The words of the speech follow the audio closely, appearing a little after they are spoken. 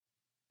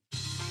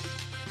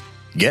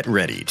Get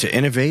ready to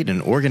innovate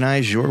and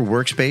organize your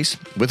workspace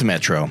with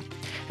Metro.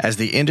 As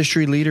the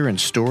industry leader in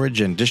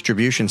storage and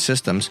distribution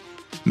systems,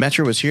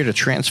 Metro is here to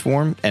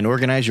transform and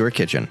organize your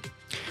kitchen.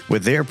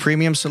 With their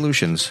premium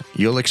solutions,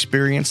 you'll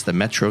experience the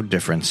Metro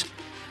difference.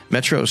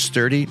 Metro's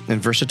sturdy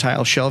and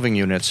versatile shelving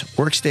units,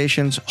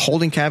 workstations,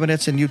 holding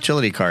cabinets, and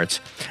utility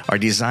carts are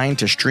designed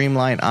to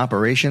streamline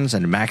operations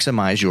and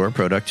maximize your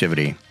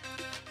productivity.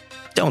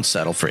 Don't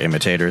settle for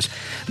imitators.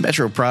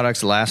 Metro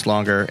products last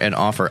longer and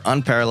offer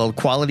unparalleled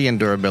quality and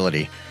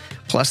durability.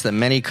 Plus, the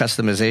many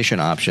customization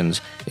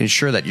options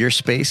ensure that your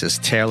space is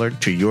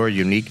tailored to your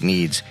unique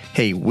needs.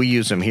 Hey, we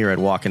use them here at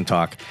Walk and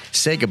Talk.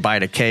 Say goodbye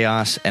to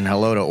chaos and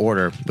hello to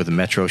order with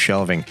Metro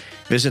Shelving.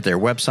 Visit their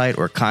website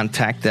or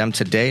contact them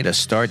today to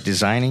start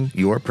designing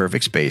your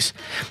perfect space.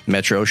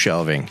 Metro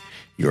Shelving,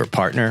 your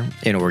partner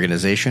in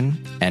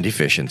organization and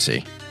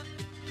efficiency.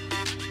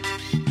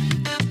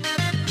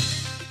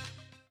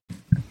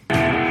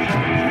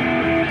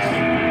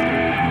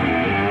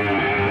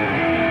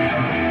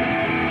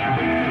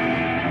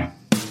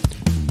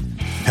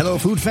 Hello,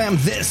 Food Fam.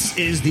 This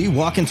is the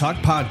Walk and Talk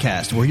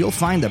podcast, where you'll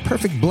find the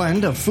perfect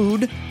blend of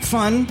food,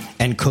 fun,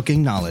 and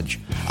cooking knowledge.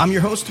 I'm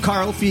your host,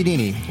 Carl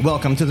Fiedini.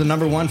 Welcome to the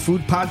 #1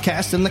 food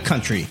podcast in the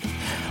country.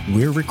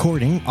 We're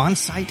recording on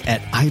site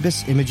at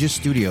Ibis Images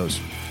Studios,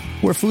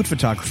 where food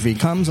photography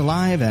comes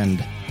alive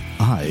and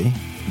I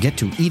get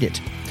to eat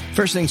it.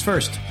 First things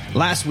first,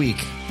 last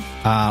week,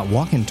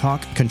 Walk and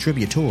Talk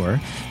contributor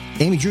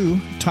Amy Drew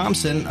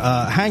Thompson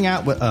hung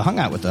out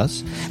with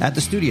us at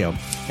the studio,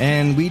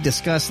 and we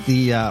discussed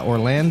the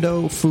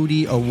Orlando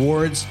Foodie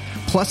Awards,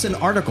 plus an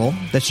article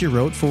that she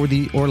wrote for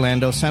the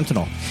Orlando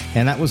Sentinel,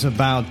 and that was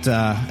about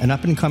an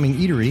up-and-coming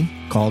eatery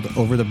called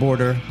Over the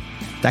Border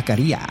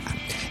Taqueria.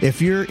 If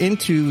you're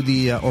into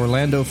the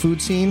Orlando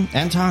food scene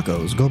and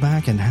tacos, go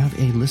back and have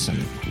a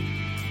listen.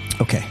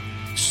 Okay,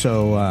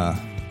 so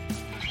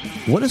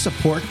what is a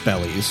pork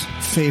belly's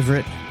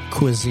favorite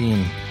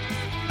cuisine?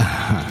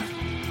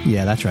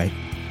 Yeah, that's right.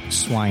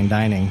 Swine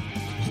dining,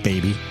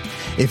 baby.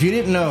 If you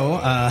didn't know,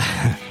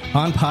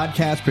 on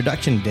podcast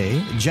production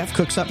day, Jeff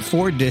cooks up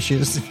 4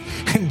 dishes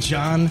and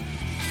John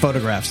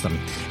photographs them.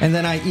 And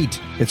then I eat.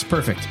 It's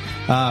perfect.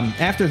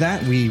 After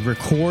that, we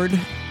record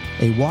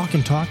a Walk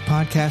and Talk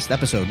podcast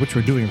episode, which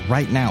we're doing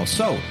right now.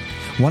 So,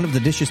 one of the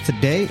dishes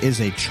today is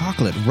a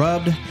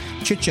chocolate-rubbed,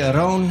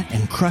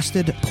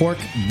 chicharron-encrusted pork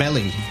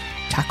belly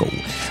taco.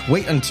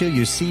 Wait until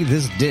you see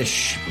this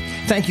dish.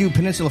 Thank you,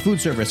 Peninsula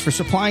Food Service, for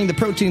supplying the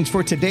proteins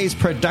for today's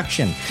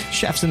production.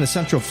 Chefs in the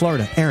Central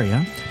Florida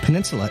area,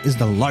 Peninsula is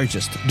the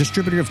largest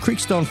distributor of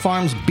Creekstone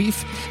Farms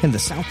beef in the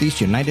Southeast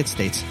United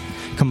States.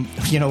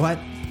 You know what?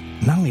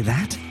 Not only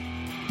that,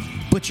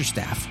 butcher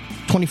staff,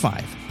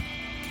 25.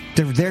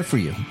 They're there for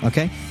you,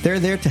 okay? They're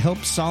there to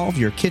help solve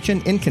your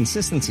kitchen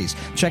inconsistencies.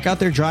 Check out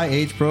their dry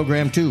age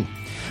program, too.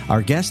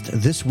 Our guest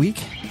this week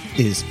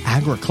is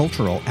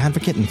agricultural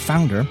advocate and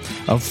founder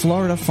of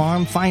Florida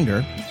Farm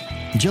Finder,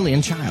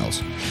 Jillian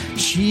Childs.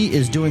 She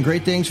is doing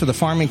great things for the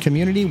farming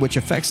community, which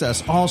affects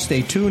us all.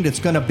 Stay tuned. It's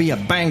going to be a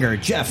banger.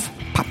 Jeff,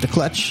 pop the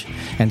clutch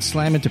and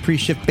slam into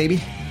pre-shift,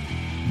 baby.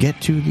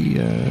 Get to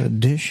the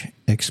dish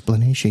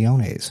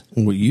explanaciones.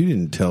 Well, you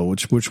didn't tell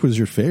which was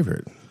your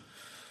favorite.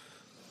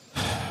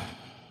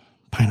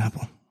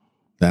 Pineapple.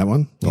 That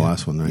one? The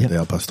last one, right? Yep. The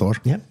Al Pastor?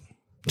 Yep.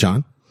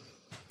 John?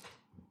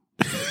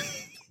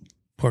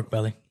 Pork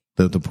belly.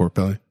 The pork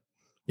belly?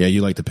 Yeah,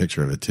 you like the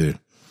picture of it, too.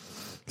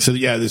 So,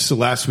 so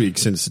last week,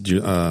 since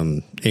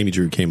Amy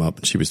Drew came up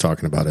and she was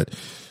talking about it,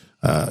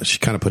 she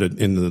kind of put it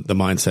in the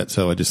mindset.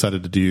 So I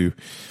decided to do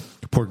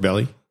pork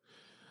belly,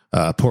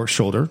 pork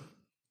shoulder,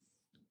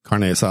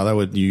 carne asada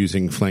with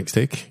using flank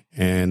steak,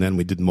 and then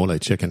we did mole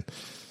chicken.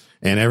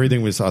 And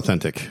everything was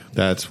authentic.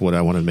 That's what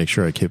I wanted to make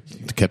sure I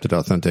kept it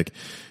authentic.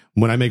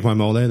 When I make my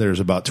mole, there's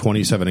about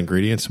 27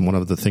 ingredients. And one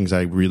of the things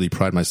I really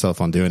pride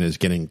myself on doing is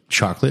getting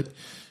chocolate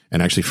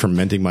and actually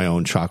fermenting my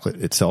own chocolate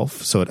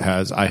itself. So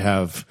I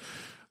have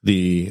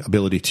the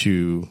ability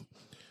to,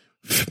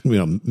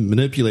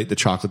 manipulate the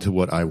chocolate to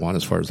what I want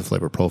as far as the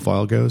flavor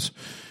profile goes.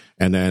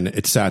 And then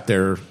it sat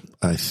there,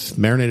 I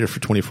marinated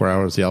for 24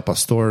 hours. The Al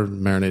Pastor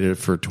marinated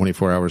for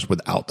 24 hours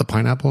without the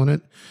pineapple in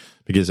it.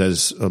 Because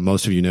as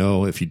most of you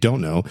know, if you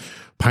don't know,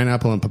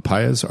 pineapple and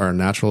papayas are a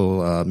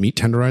natural meat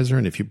tenderizer.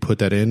 And if you put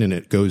that in and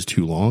it goes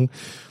too long,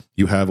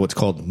 you have what's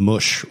called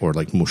mush or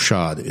like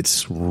mushad.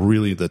 It's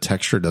really, the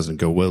texture doesn't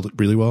go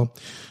really well.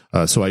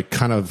 So I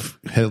kind of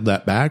held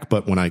that back.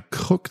 But when I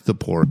cook the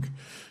pork,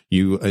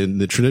 in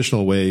the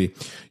traditional way,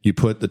 you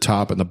put the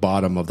top and the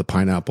bottom of the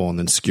pineapple and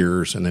then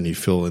skewers, and then you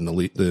fill in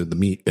the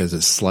meat as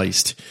it's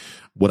sliced.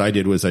 What I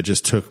did was I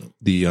just took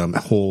the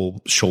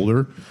whole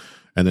shoulder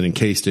and then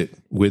encased it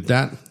with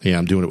that. Yeah,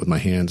 I'm doing it with my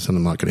hands, and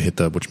I'm not going to hit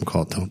the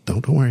whatchamacallit.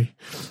 Don't worry.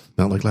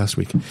 Not like last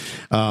week.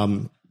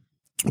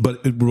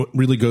 But it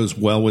really goes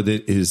well with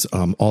it is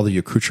all the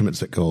accoutrements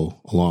that go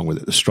along with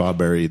it. The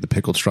strawberry, the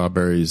pickled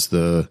strawberries,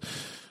 the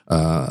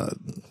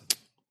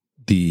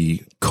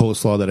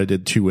coleslaw that I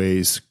did 2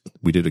 ways.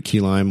 We did a key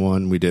lime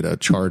one. We did a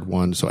charred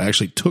one. So I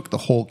actually took the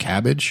whole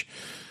cabbage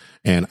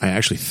and I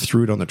actually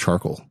threw it on the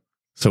charcoal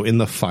So in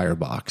the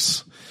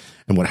firebox.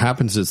 And what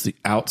happens is the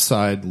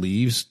outside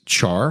leaves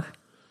char,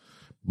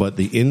 but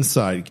the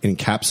inside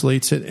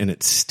encapsulates it and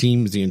it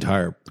steams the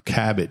entire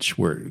cabbage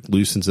where it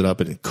loosens it up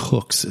and it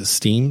cooks, it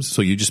steams.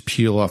 So you just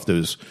peel off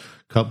those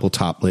couple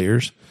top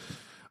layers.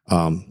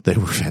 They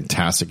were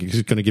fantastic.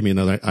 It's going to give me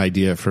another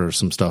idea for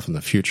some stuff in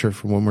the future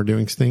for when we're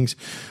doing things.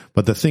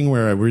 But the thing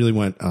where I really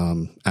went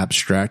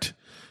abstract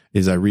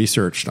is I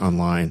researched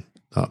online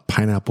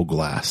pineapple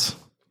glass,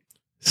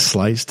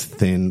 sliced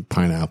thin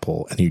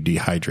pineapple, and you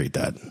dehydrate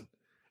that.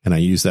 And I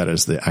use that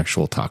as the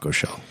actual taco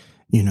shell.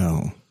 You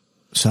know,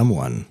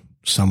 someone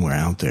somewhere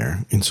out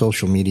there in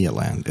social media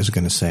land is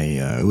going to say,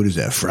 what is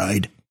that,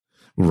 fried?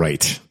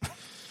 Right.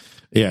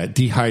 Yeah,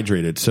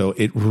 dehydrated. So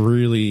it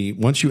really,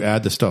 once you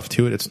add the stuff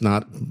to it, it's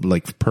not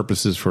like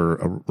purposes for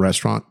a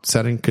restaurant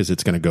setting because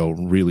it's going to go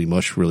really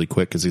mush really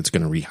quick because it's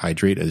going to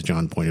rehydrate, as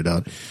John pointed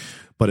out.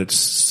 But it's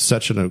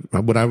such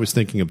what I was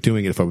thinking of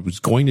doing if I was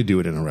going to do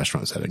it in a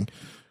restaurant setting,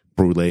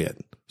 brulee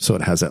it. So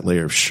it has that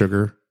layer of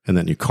sugar and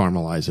then you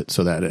caramelize it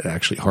so that it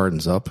actually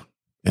hardens up.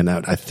 And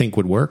that I think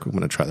would work. I'm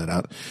going to try that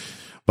out.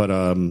 But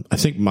I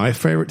think my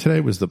favorite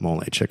today was the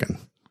mole chicken.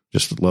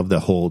 Just love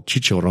the whole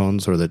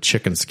chicharrones or the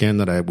chicken skin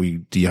that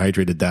we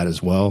dehydrated that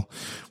as well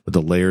with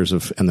the layers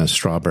and the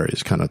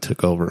strawberries kind of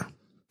took over.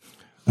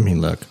 I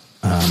mean, look,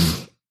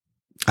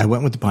 I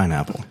went with the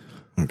pineapple,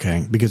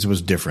 okay, because it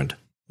was different,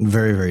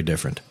 very, very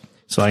different.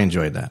 So I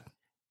enjoyed that.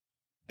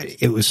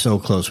 It was so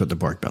close with the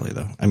pork belly,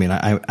 though. I mean,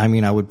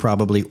 I would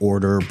probably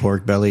order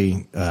pork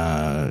belly,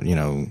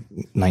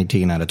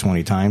 19 out of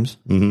 20 times.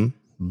 Mm-hmm.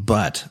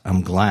 But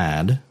I'm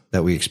glad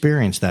that we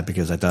experienced that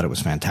because I thought it was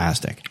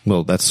fantastic.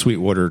 Well, that's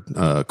Sweetwater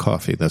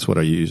coffee. That's what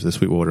I use. The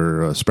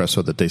Sweetwater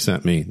espresso that they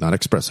sent me. Not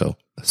espresso.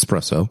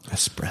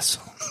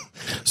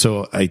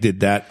 So I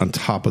did that on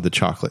top of the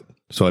chocolate.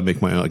 So I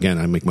make my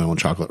own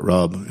chocolate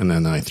rub, and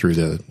then I threw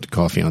the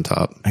coffee on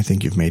top. I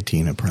think you've made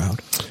Tina proud.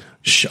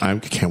 I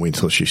can't wait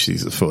until she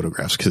sees the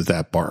photographs because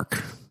that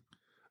bark.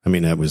 I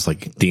mean, that was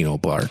like Dino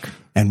bark.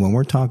 And when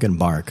we're talking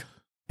bark,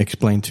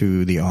 explain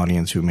to the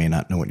audience who may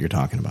not know what you're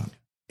talking about.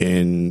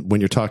 And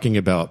when you're talking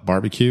about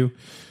barbecue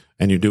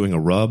and you're doing a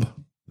rub,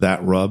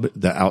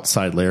 the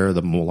outside layer,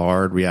 the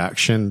Maillard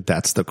reaction,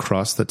 that's the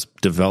crust that's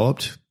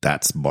developed.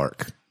 That's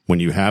bark. When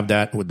you have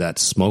that with that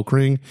smoke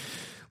ring,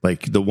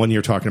 like the one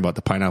you're talking about,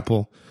 the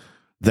pineapple,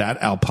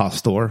 that al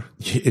pastor,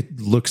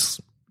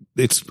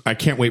 I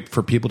can't wait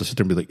for people to sit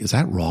there and be like, is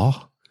that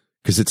raw?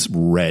 Because it's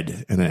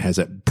red and it has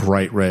that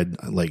bright red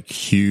like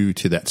hue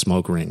to that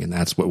smoke ring. And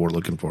that's what we're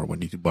looking for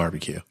when you do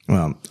barbecue.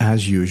 Well,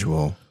 as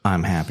usual,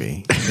 I'm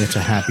happy. It's a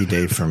happy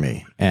day for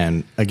me.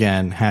 And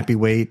again, happy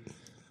weight.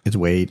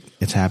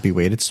 It's happy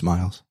weight. It's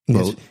smiles.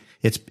 Well,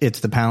 it's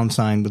the pound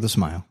sign with a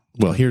smile.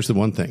 Well, here's the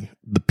one thing.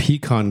 The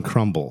pecan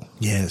crumble.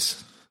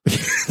 Yes.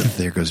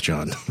 There goes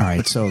John. All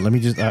right. So let me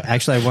just,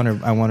 actually,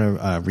 I want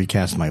to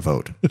recast my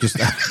vote. Just,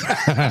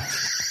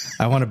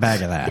 I want a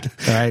bag of that.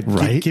 All right.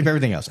 Right. Keep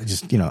everything else. I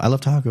just, I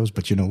love tacos,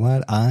 but you know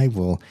what? I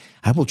will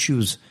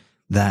choose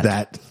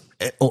that.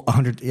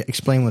 100.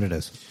 Explain what it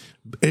is.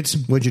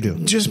 What'd you do?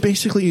 Just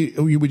basically,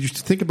 would you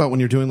think about when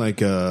you're doing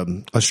like a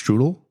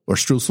strudel or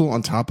streusel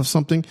on top of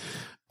something?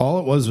 All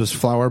it was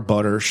flour,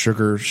 butter,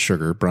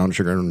 sugar, brown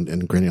sugar,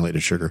 and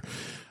granulated sugar,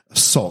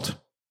 salt,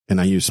 and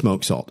I used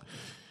smoked salt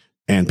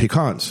and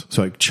pecans.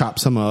 So I chopped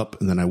some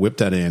up, and then I whipped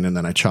that in, and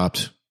then I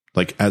chopped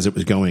like as it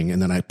was going, and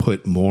then I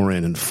put more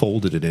in and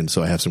folded it in,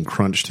 so I have some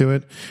crunch to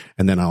it.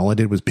 And then all I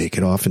did was bake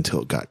it off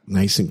until it got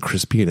nice and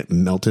crispy, and it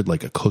melted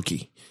like a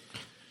cookie.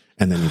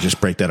 And then you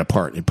just break that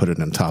apart and you put it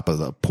on top of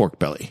the pork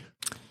belly.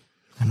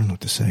 I don't know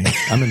what to say.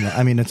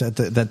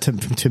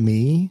 To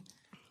me,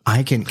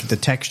 the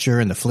texture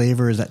and the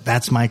flavors,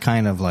 that's my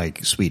kind of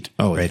like sweet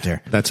right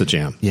there. That's a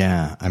jam.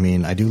 Yeah. I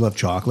mean, I do love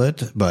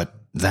chocolate, but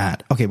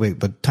okay, wait,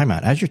 but time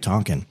out. As you're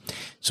talking,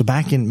 so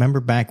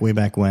way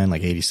back when,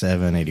 like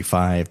 87,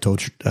 85,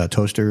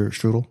 toaster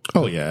strudel?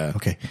 Oh, yeah.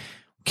 Okay.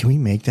 Can we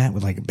make that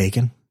with like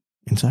bacon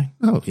inside?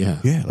 Oh, yeah.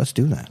 Yeah, let's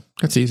do that.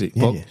 That's easy.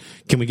 Yeah, well, yeah.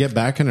 Can we get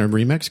back in a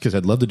remix? Because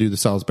I'd love to do the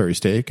Salisbury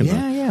steak and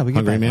we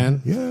Hungry Man.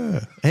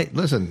 Yeah. Hey,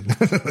 listen.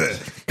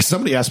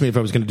 Somebody asked me if I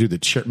was going to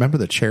do remember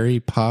the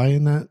cherry pie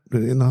in the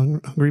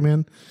Hungry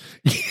Man?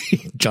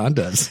 John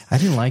does. I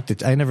didn't like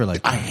it. I never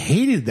liked it. I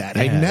hated that.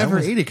 I never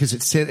ate it because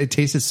it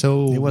tasted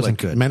so it wasn't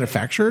good.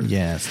 Manufactured.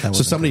 Yes.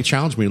 So somebody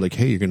challenged me like,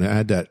 hey, you're going to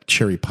add that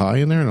cherry pie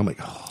in there? And I'm like,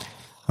 oh.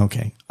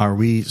 Okay.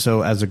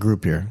 So as a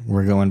group here,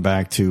 we're going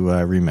back to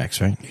remix,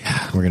 right?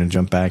 Yeah. We're going to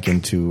jump back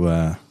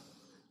into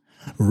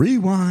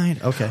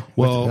rewind. Okay.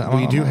 Well,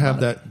 we do have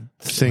that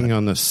thing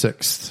on the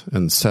 6th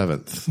and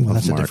 7th of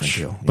that's March. A different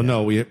deal. But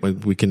no,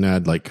 we can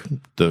add like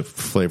the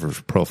flavor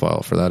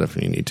profile for that if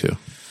you need to.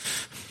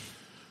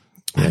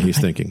 Yeah, he's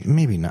thinking.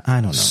 Maybe not. I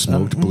don't know.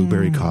 Smoked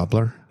blueberry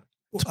cobbler.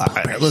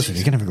 Listen,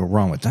 you can never go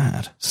wrong with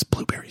that. It's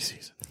blueberry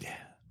season. Yeah.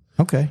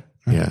 Okay.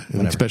 Yeah,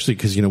 and especially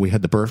because, we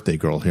had the birthday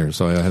girl here,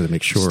 so I had to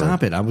make sure.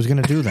 Stop it. I was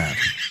going to do that.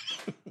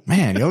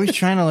 Man, you're always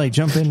trying to like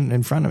jump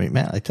in front of me.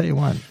 Man, I tell you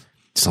what.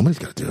 Somebody's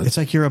got to do it. It's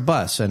like you're a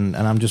bus and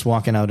I'm just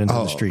walking out into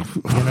the street.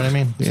 You know what I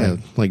mean? Yeah,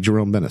 like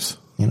Jerome Bennis.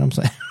 You know what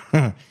I'm saying?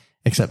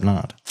 Except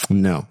not.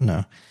 No.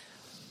 No.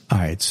 All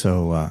right.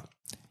 So,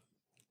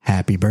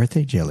 happy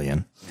birthday,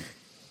 Jillian.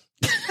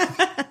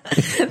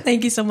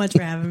 Thank you so much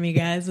for having me,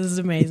 guys. This is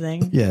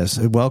amazing. Yes.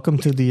 Welcome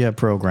to the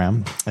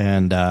program.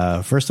 And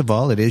first of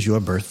all, it is your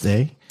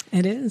birthday.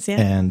 It is, yeah.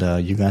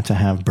 And you got to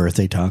have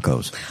birthday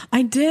tacos.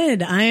 I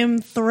did. I am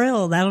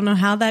thrilled. I don't know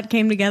how that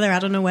came together. I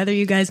don't know whether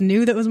you guys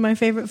knew that was my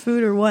favorite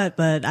food or what,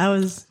 but I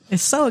was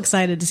so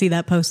excited to see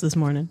that post this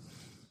morning.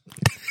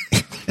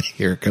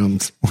 Here it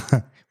comes.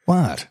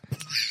 What?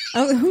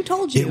 Oh, who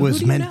told you? It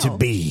was meant to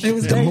be. It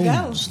was, the there you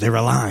moons, go. they're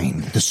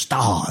aligned. The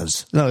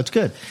stars. No, it's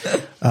good.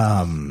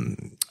 All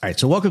right.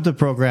 So welcome to the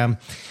program.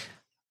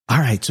 All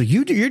right. So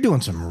you're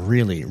doing some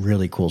really,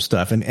 really cool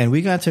stuff. And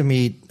we got to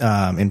meet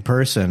in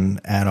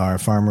person at our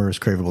Farmers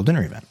Craveable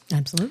Dinner event.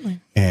 Absolutely.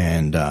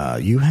 And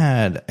you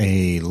had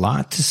a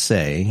lot to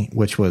say,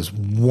 which was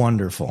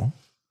wonderful.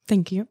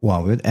 Thank you.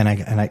 Well,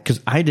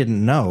 because I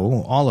didn't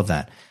know all of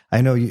that. I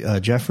know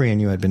Jeffrey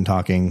and you had been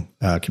talking,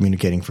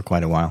 communicating for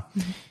quite a while.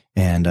 Mm-hmm.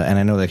 And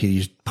I know that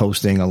he's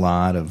posting a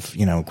lot of,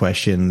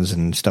 questions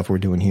and stuff we're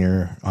doing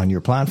here on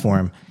your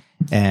platform,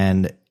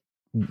 and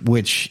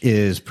which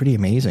is pretty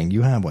amazing.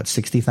 You have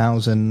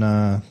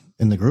 60,000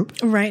 in the group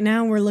right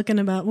now.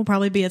 We'll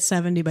probably be at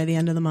 70 by the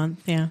end of the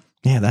month. Yeah.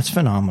 Yeah, that's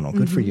phenomenal.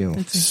 Good for you.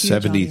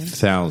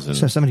 70,000.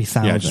 So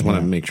 70,000. Yeah, I just want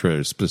to make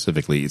sure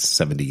specifically it's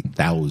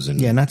 70,000.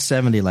 Yeah, not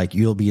 70 like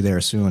you'll be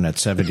there soon at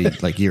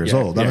 70 like years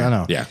old. I don't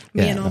know. Yeah.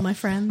 Me and all my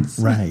friends.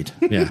 Right.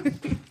 Yeah.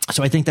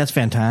 So I think that's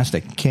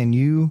fantastic. Can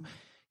you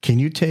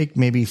take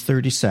maybe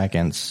 30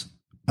 seconds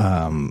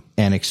and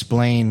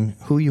explain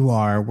who you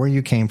are, where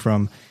you came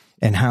from,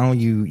 and how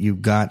you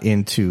got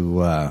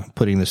into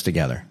putting this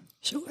together?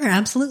 Sure,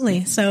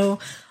 absolutely. So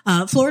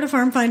Florida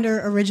Farm Finder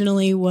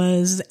originally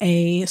was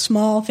a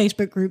small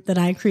Facebook group that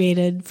I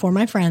created for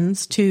my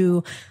friends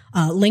to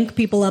link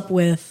people up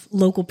with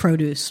local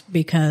produce,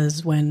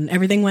 because when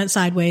everything went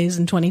sideways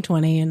in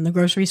 2020 and the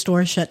grocery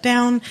stores shut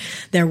down,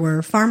 there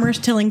were farmers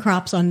tilling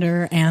crops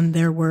under, and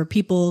there were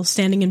people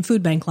standing in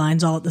food bank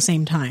lines all at the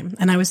same time.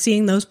 And I was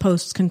seeing those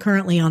posts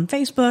concurrently on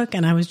Facebook,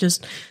 and I was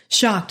just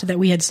shocked that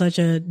we had such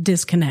a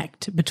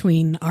disconnect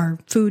between our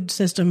food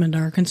system and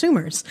our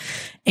consumers.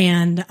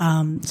 And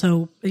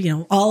so,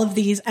 all of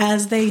these,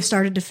 as they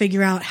started to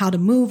figure out how to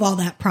move all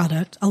that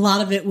product, a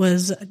lot of it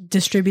was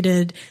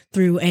distributed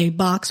through a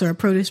box or a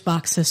produce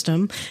box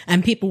system,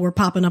 and people were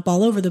popping up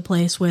all over the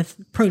place with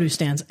produce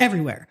stands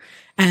everywhere.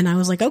 And I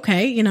was like,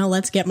 okay,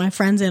 let's get my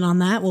friends in on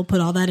that. We'll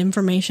put all that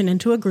information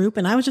into a group.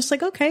 And I was just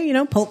like,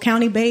 okay, Polk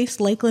County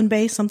based, Lakeland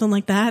based, something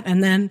like that.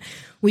 And then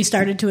we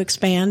started to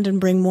expand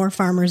and bring more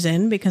farmers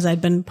in, because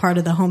I'd been part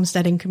of the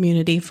homesteading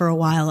community for a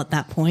while at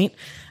that point.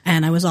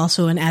 And I was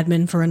also an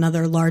admin for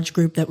another large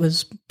group that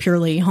was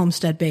purely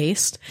homestead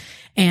based.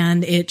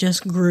 And it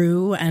just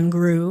grew and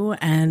grew.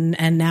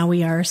 And now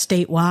we are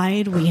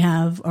statewide.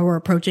 We're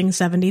approaching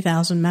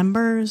 70,000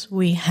 members.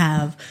 We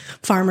have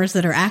farmers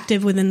that are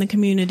active within the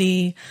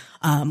community.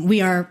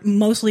 We are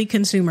mostly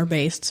consumer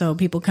based. So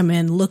people come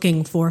in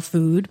looking for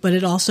food, but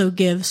it also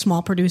gives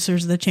small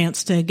producers the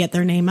chance to get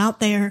their name out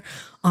there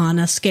on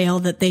a scale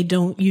that they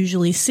don't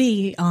usually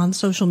see on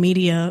social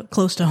media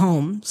close to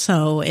home.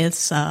 So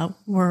it's,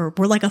 we're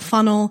like a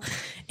funnel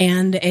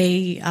and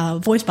a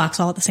voice box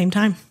all at the same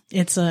time.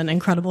 It's an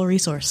incredible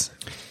resource.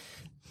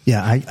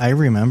 Yeah, I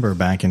remember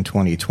back in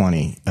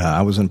 2020,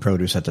 I was in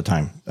produce at the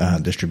time,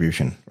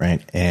 distribution,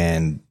 right?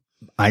 And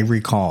I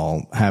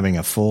recall having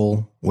a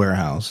full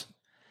warehouse,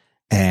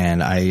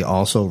 and I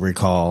also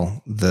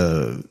recall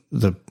the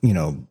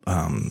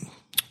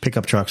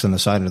pickup trucks on the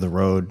side of the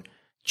road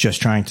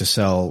just trying to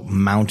sell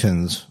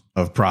mountains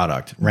of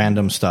product,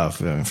 random stuff,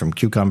 from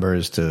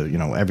cucumbers to,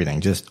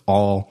 everything, just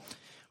all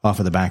off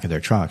of the back of their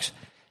trucks.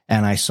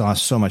 And I saw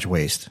so much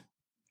waste.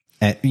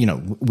 And,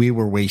 we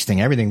were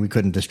wasting everything. We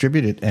couldn't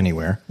distribute it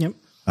anywhere. Yep.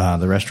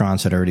 The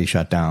restaurants had already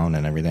shut down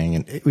and everything.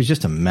 And it was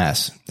just a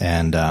mess.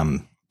 And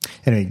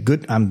anyway,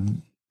 good.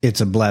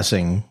 It's a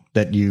blessing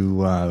that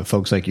you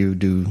folks like you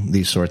do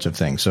these sorts of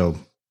things. So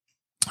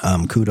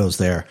kudos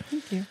there.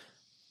 Thank you.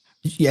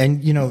 Yeah,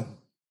 and,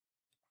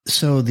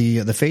 so the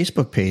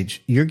Facebook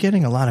page, you're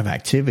getting a lot of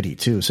activity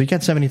too. So you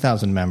got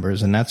 70,000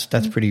 members, and that's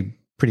pretty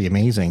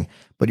amazing.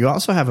 But you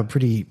also have a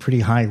pretty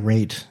high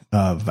rate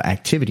of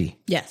activity.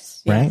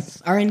 Yes. Right?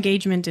 Yes. Our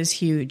engagement is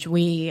huge.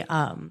 We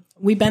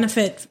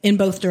benefit in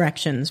both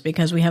directions,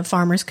 because we have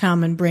farmers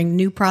come and bring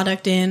new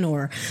product in,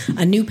 or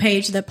a new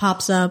page that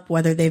pops up,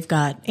 whether they've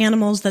got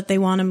animals that they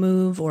want to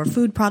move or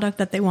food product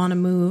that they want to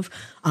move.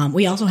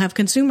 We also have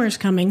consumers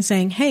coming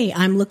saying, hey,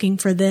 I'm looking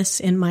for this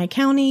in my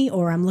county,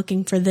 or I'm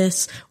looking for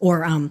this,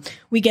 or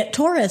we get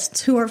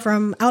tourists who are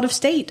from out of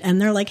state,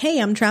 and they're like, hey,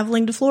 I'm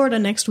traveling to Florida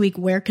next week.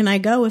 Where can I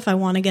go if I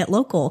want to get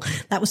local?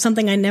 That was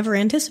something I never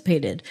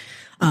anticipated.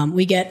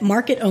 We get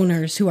market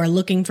owners who are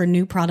looking for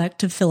new product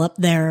to fill up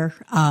their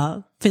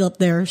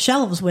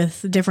shelves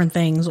with different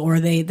things, or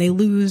they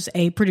lose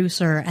a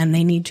producer and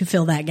they need to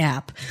fill that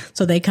gap.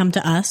 So they come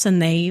to us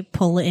and they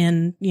pull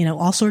in,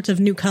 all sorts of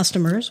new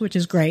customers, which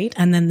is great.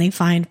 And then they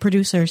find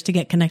producers to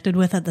get connected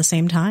with at the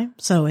same time.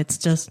 So it's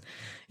just,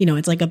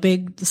 it's like a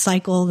big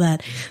cycle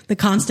that the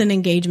constant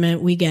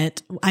engagement we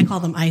get, I call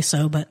them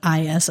ISO, but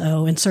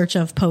ISO, in search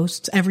of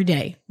posts every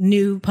day,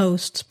 new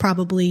posts,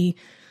 probably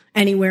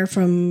anywhere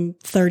from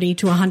 30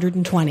 to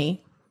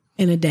 120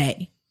 in a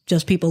day,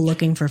 just people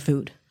looking for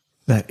food.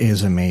 That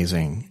is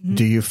amazing. Mm-hmm.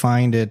 Do you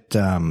find it,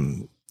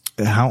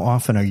 how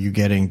often are you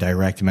getting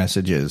direct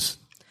messages?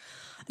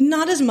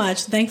 Not as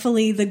much.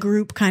 Thankfully, the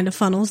group kind of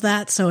funnels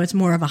that, so it's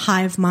more of a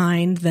hive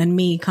mind than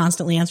me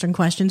constantly answering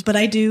questions. But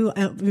I do,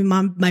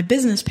 my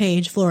business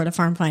page, Florida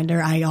Farm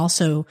Finder, I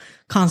also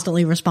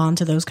constantly respond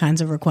to those kinds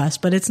of requests,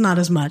 but it's not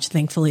as much.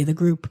 Thankfully, the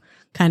group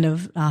kind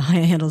of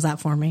handles that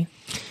for me.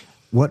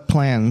 What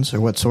plans, or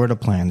what sort of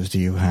plans do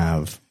you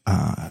have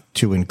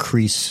to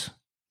increase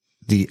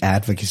the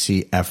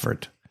advocacy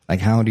effort? Like,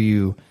 how do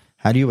you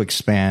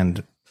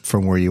expand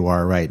from where you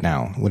are right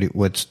now?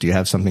 Do you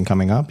have something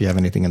coming up? Do you have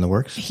anything in the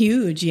works?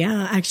 Huge.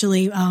 Yeah.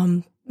 Actually,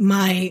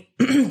 my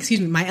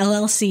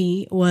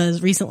LLC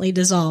was recently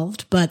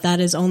dissolved, but that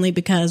is only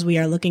because we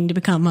are looking to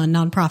become a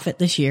nonprofit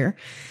this year.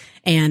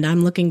 And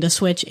I'm looking to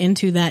switch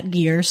into that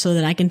gear so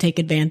that I can take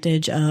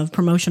advantage of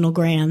promotional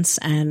grants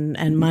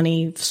and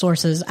money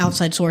sources,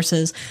 outside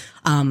sources,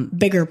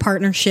 bigger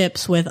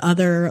partnerships with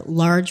other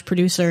large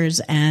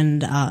producers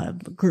and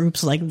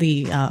groups like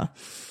the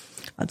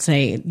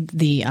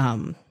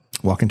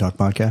Walk and Talk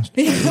podcast?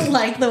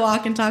 Like the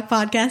Walk and Talk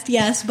podcast,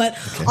 yes, but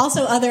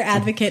also other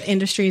advocate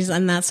industries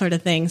and that sort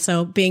of thing.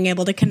 So being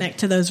able to connect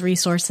to those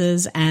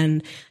resources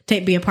and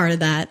be a part of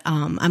that.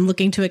 I'm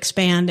looking to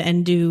expand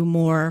and do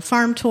more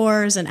farm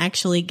tours and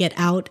actually get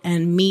out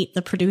and meet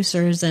the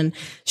producers and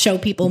show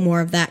people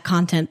more of that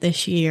content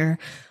this year.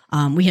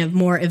 We have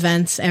more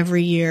events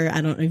every year.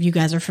 I don't know if you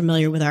guys are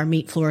familiar with our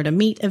Meet Florida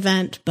Meet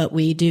event, but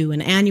we do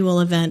an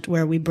annual event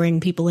where we bring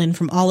people in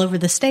from all over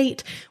the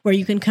state, where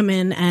you can come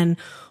in and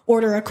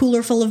order a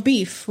cooler full of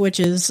beef, which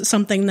is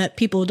something that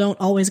people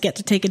don't always get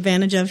to take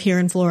advantage of here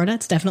in Florida.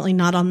 It's definitely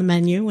not on the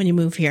menu when you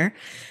move here.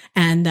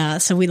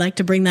 And so we like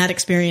to bring that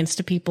experience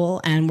to people,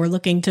 and we're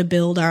looking to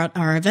build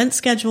our event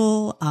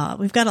schedule.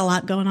 We've got a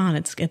lot going on.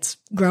 It's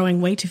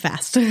growing way too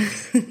fast.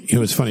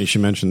 It's funny. She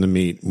mentioned the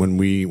meet.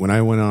 When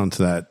I went on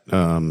to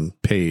that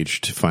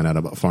page to find out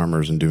about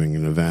farmers and doing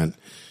an event,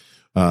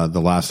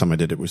 the last time I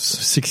did it was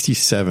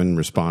 67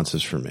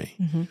 responses for me.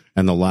 Mm-hmm.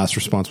 And the last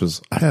response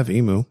was, I have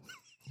emu.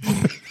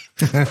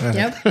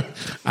 Yep.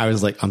 I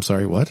was like, I'm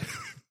sorry, what?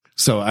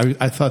 So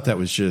I thought that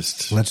was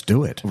just... Let's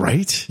do it.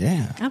 Right?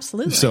 Yeah.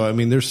 Absolutely. So, I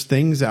mean, there's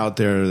things out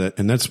there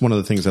and that's one of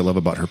the things I love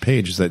about her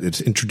page, is that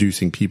it's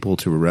introducing people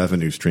to a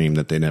revenue stream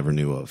that they never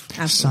knew of.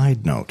 Absolutely.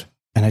 Side note,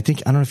 and I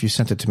don't know if you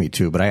sent it to me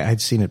too, but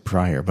I'd seen it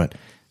prior, but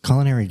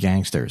Culinary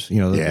Gangsters,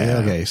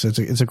 okay, so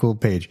it's a cool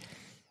page.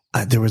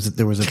 There was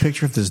a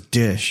picture of this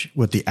dish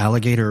with the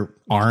alligator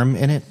arm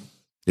in it.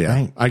 Yeah,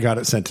 right? I got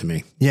it sent to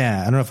me. Yeah,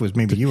 I don't know if it was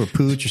maybe you or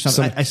Pooch or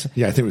something. I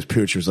think it was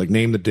Pooch. It was like,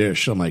 name the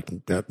dish. I'm like,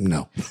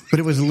 no. But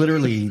it was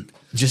literally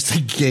just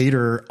a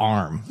gator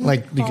arm.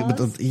 Like,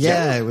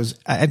 it was.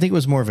 I think it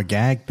was more of a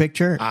gag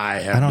picture.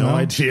 I don't know.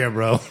 Idea,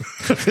 bro.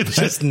 It's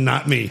just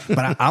not me.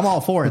 But I'm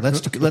all for it. Let's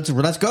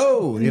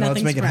go.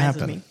 Let's make it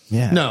happen. Me.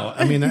 Yeah. No,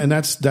 I mean, and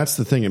that's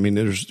the thing. I mean,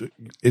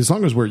 as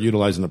long as we're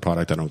utilizing the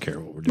product, I don't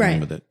care what we're doing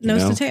with it.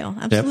 Nose to tail.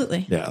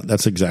 Absolutely. Yep. Yeah,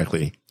 that's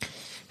exactly.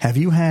 Have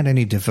you had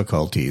any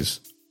difficulties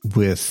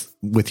with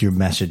your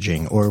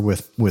messaging or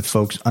with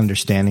folks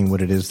understanding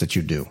what it is that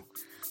you do?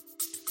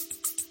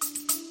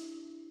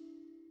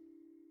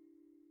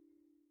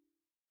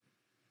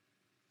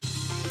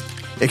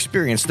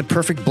 Experience the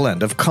perfect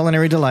blend of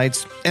culinary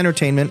delights,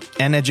 entertainment,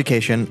 and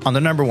education on the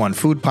 #1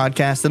 food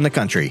podcast in the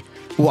country,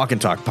 Walk and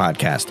Talk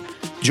Podcast.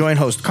 Join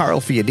host Carl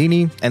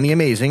Fiadini and the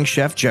amazing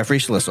chef Jeffrey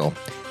Schlissel.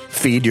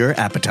 Feed your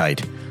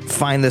appetite.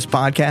 Find this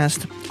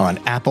podcast on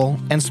Apple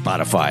and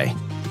Spotify.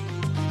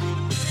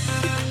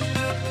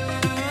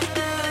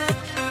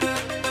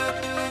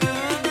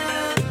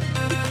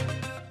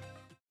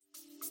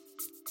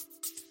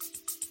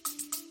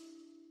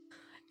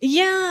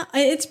 Yeah,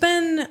 it's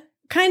been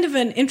kind of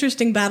an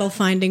interesting battle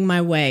finding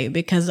my way,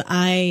 because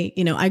I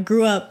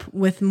grew up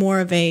with more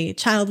of a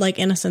childlike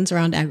innocence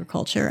around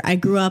agriculture. I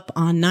grew up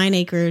on 9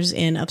 acres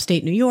in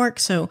upstate New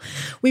York. So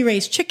we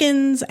raised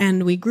chickens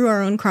and we grew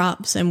our own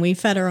crops and we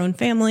fed our own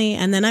family.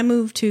 And then I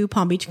moved to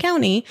Palm Beach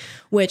County,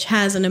 which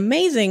has an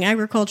amazing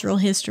agricultural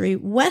history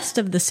west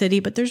of the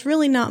city, but there's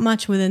really not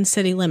much within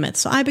city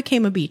limits. So I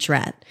became a beach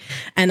rat,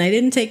 and I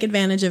didn't take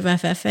advantage of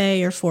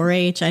FFA or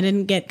 4-H. I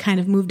didn't get kind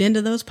of moved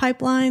into those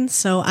pipelines.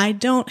 So I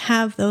don't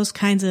have those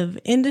kinds of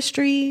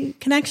industry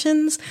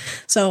connections.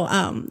 So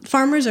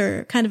farmers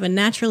are kind of a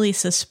naturally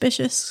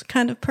suspicious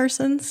kind of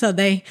person. So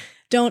they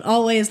don't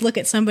always look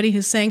at somebody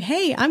who's saying,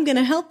 hey, I'm going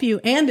to help you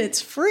and it's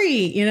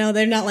free. You know,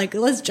 they're not like,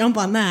 let's jump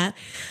on that.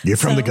 You're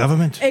from the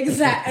government?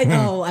 Exactly.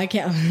 No, I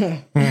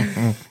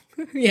can't.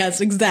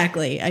 Yes,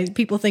 exactly.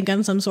 People think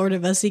I'm some sort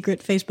of a secret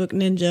Facebook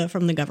ninja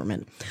from the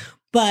government,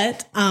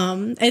 but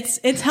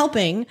it's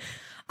helping.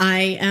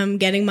 I am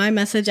getting my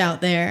message out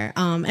there.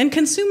 And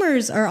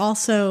consumers are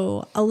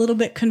also a little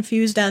bit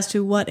confused as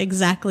to what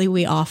exactly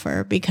we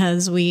offer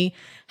because we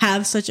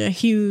have such a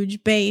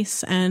huge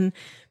base and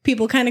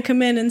people kind of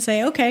come in and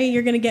say, okay,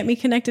 you're going to get me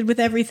connected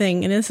with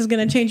everything and this is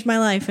going to change my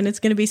life and it's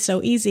going to be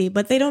so easy.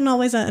 But they don't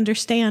always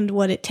understand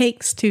what it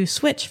takes to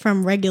switch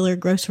from regular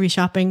grocery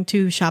shopping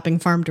to shopping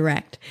farm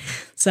direct.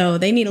 So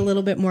they need a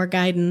little bit more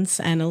guidance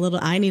and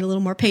I need a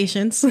little more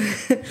patience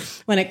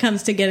when it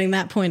comes to getting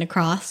that point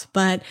across.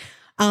 But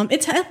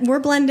we're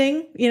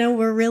blending, you know,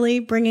 we're really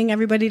bringing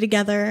everybody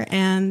together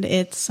and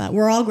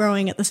we're all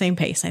growing at the same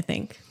pace, I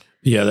think.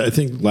 Yeah, I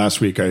think last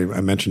week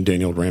I mentioned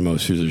Daniel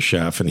Ramos, who's a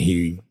chef, and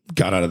he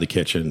got out of the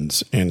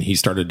kitchens and he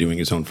started doing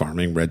his own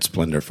farming, Red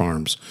Splendor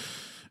Farms.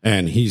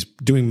 And he's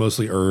doing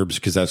mostly herbs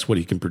because that's what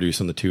he can produce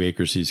on the 2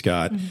 acres he's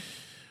got.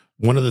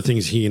 Mm-hmm. One of the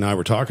things he and I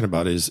were talking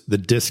about is the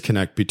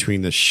disconnect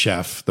between the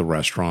chef, the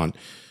restaurant,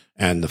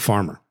 and the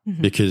farmer.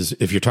 Mm-hmm. Because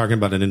if you're talking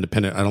about an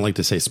independent, I don't like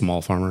to say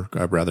small farmer,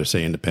 I'd rather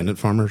say independent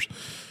farmers.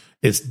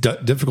 It's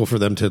difficult for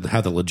them to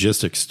have the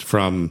logistics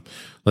from,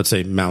 let's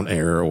say, Mount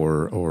Ayr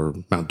or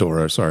Mount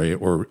Dora,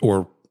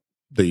 or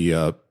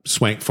the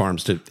Swank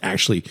farms to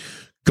actually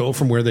go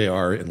from where they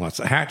are in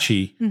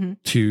Waxahachie mm-hmm.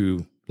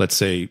 to, let's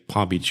say,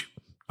 Palm Beach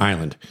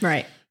Island.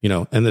 Right. You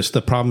know, and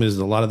the problem is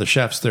a lot of the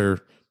chefs,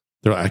 they're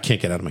like, I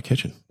can't get out of my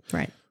kitchen.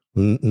 Right.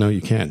 No, you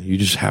can. You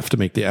just have to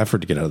make the effort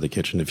to get out of the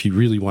kitchen. If you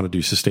really want to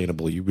do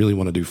sustainable, you really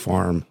want to do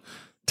farm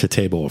to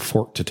table or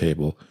fork to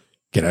table,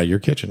 get out of your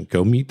kitchen.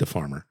 Go meet the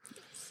farmer.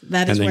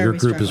 That is where we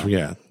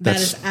struggle. That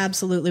is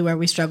absolutely where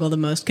we struggle the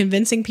most.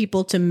 Convincing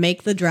people to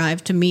make the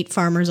drive to meet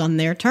farmers on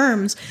their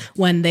terms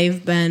when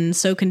they've been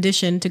so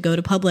conditioned to go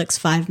to Publix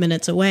 5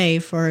 minutes away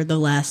for the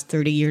last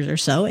 30 years or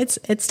so.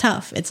 It's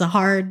tough. It's a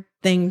hard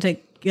thing to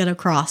get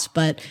across,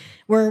 but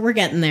we're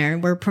getting there.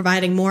 We're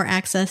providing more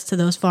access to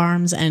those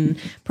farms and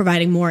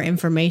providing more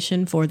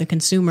information for the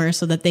consumer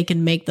so that they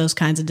can make those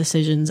kinds of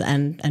decisions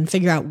and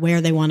figure out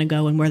where they want to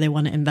go and where they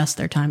want to invest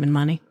their time and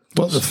money.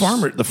 Well,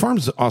 the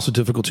farm's also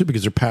difficult too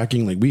because they're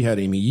packing. Like we had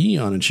Amy Yee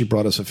on, and she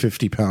brought us a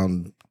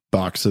 50-pound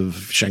box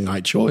of Shanghai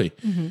choy.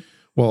 Mm-hmm.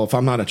 Well, if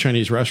I'm not a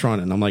Chinese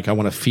restaurant and I'm like, I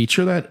want to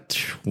feature that,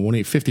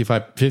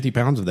 50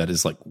 pounds of that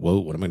is like, whoa,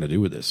 what am I going to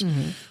do with this?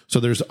 Mm-hmm. So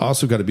there's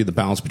also got to be the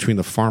balance between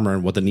the farmer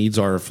and what the needs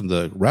are from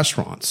the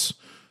restaurants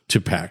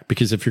to pack.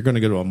 Because if you're going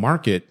to go to a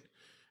market,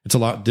 it's a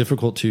lot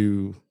difficult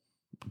to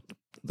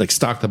like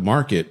stock the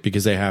market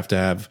because they have to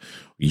have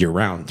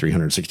year-round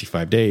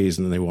 365 days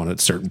and then they want a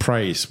certain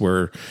price,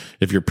 where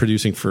if you're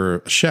producing for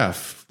a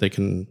chef, they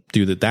can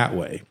do it that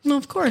way. Well,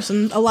 of course.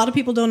 And a lot of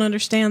people don't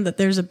understand that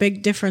there's a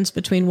big difference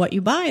between what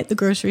you buy at the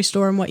grocery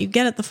store and what you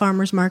get at the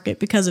farmer's market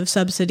because of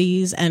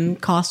subsidies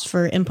and costs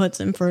for inputs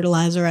and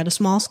fertilizer at a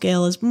small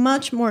scale is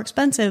much more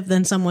expensive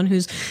than someone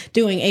who's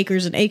doing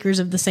acres and acres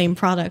of the same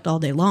product all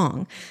day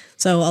long.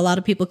 So a lot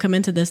of people come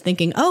into this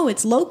thinking, oh,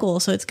 it's local,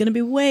 so it's going to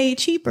be way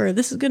cheaper.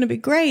 This is going to be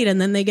great. And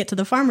then they get to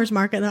the farmer's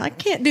market and they're like, I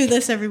can't do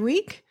this every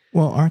week.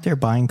 Well, aren't there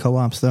buying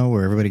co-ops, though,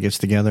 where everybody gets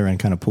together and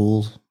kind of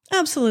pools?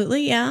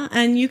 Absolutely, yeah.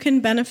 And you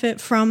can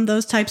benefit from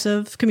those types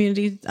of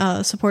community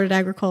supported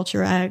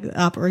agriculture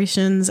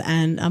operations,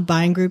 and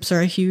buying groups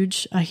are a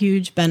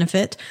huge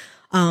benefit.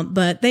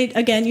 But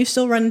you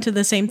still run into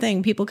the same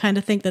thing. People kind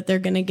of think that they're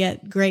going to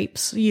get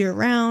grapes year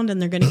round and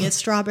they're going to get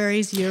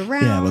strawberries year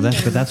round. Yeah, well,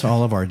 that's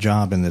all of our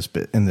job in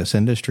this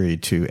industry,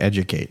 to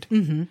educate.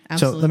 Mm-hmm,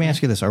 so let me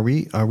ask you this: Are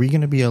we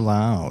going to be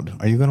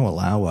allowed? Are you going to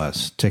allow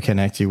us to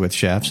connect you with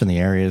chefs in the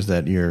areas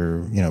that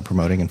you're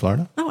promoting in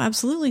Florida? Oh,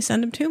 absolutely!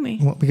 Send them to me.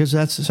 Well, because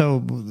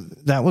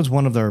that was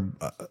one of their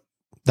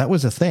that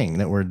was a thing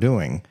that we're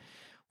doing.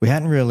 We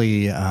hadn't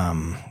really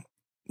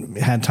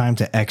had time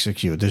to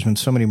execute. There's been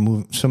so many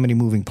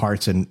moving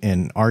parts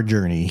in our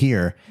journey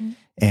here, mm-hmm.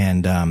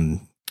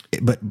 and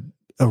but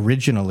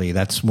originally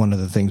that's one of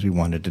the things we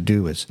wanted to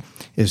do is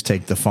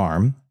take the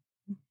farm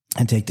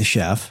and take the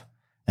chef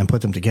and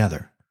put them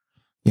together.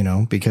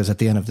 Because at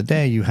the end of the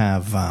day, you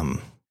have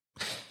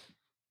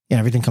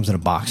everything comes in a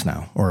box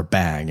now or a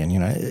bag,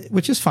 and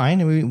which is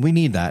fine. We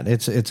need that.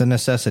 It's a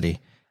necessity.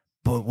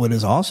 But what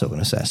is also a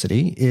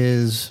necessity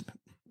is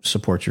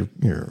support your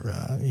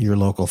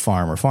local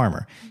farm or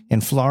farmer.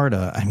 In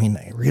Florida, I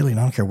really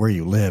don't care where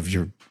you live.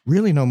 You're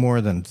really no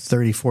more than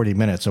 30, 40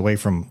 minutes away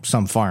from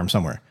some farm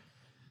somewhere.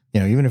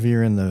 Even if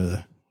you're in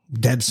the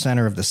dead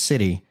center of the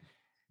city,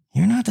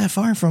 you're not that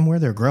far from where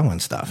they're growing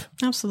stuff.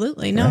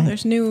 Absolutely. No, right?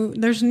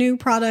 There's new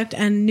product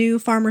and new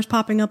farmers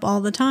popping up all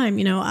the time.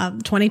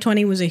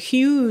 2020 was a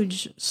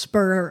huge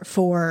spur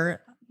for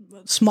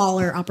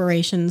smaller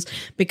operations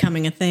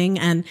becoming a thing.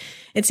 And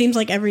it seems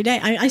like every day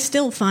I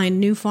still find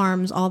new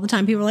farms all the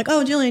time. People are like,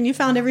 oh, Jillian, you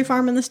found every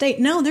farm in the state.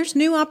 No, there's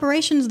new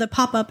operations that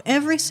pop up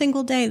every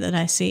single day that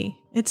I see.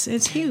 It's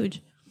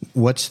huge.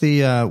 What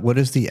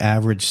is the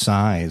average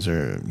size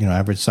or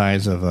average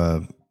size of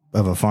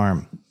a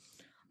farm?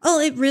 Well,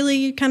 it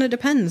really kind of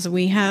depends.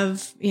 We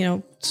have,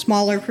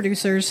 smaller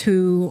producers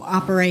who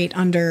operate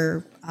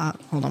under,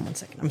 hold on one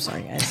second. I'm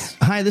sorry, guys.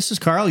 Hi, this is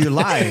Carl. You're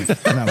live.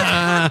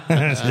 I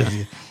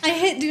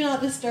hit do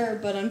not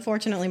disturb, but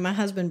unfortunately my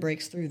husband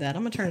breaks through that.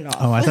 I'm going to turn it off.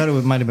 Oh, I thought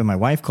it might have been my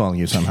wife calling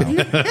you somehow.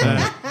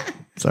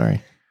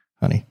 Sorry,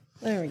 honey.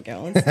 There we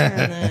go. Let's turn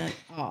that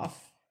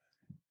off.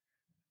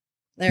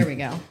 There we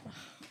go.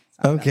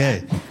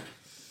 Okay.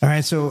 All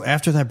right. So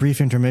after that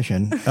brief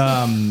intermission,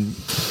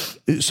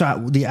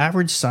 so the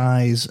average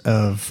size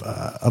of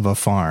a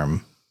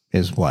farm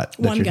is what?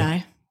 One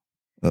guy.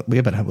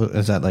 Yeah, but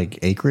is that like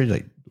acreage,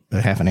 like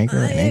half an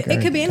acre?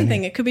 It could be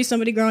anything. It could be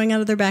somebody growing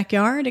out of their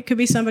backyard. It could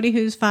be somebody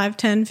who's 5,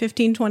 10,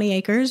 15, 20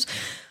 acres.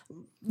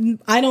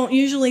 I don't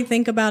usually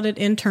think about it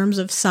in terms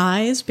of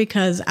size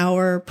because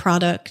our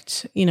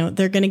product,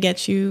 they're going to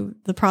get you,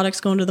 the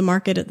product's going to the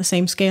market at the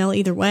same scale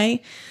either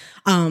way.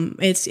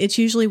 It's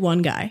usually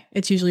one guy.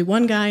 It's usually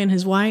one guy and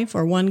his wife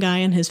or one guy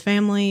and his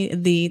family.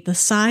 The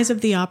size of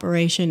the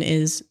operation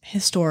is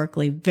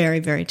historically very,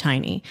 very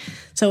tiny.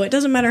 So it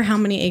doesn't matter how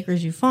many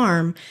acres you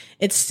farm,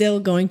 it's still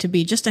going to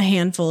be just a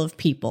handful of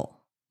people,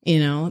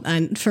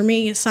 and for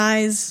me,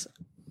 size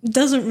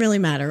doesn't really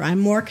matter. I'm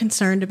more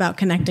concerned about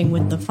connecting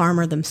with the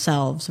farmer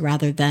themselves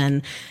rather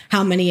than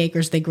how many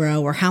acres they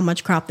grow or how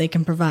much crop they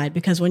can provide.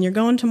 Because when you're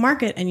going to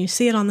market and you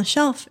see it on the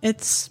shelf,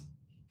 it's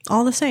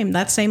all the same.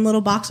 That same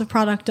little box of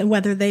product,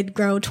 whether they'd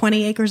grow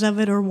 20 acres of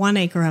it or 1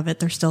 acre of it,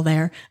 they're still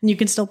there and you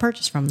can still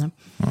purchase from them.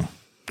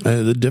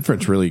 The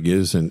difference really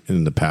is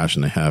in the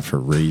passion they have for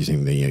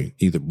raising the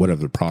either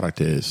whatever the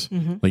product is.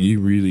 Mm-hmm. Like you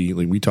really,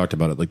 like we talked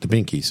about it, like the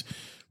Binkies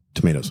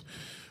tomatoes.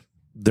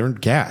 They're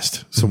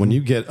gassed. So when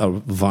you get a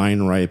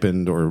vine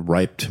ripened or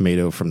ripe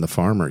tomato from the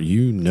farmer,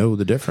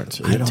 the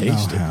difference. I don't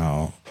know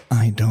how.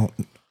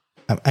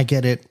 I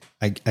get it.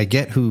 I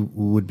get who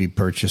would be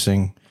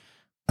purchasing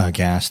a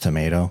gas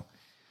tomato.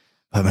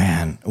 But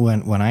man,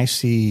 when I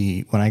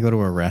go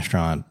to a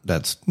restaurant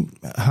that's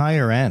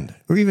higher end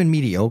or even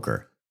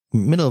mediocre,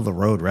 middle of the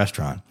road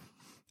restaurant,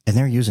 and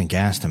they're using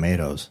gas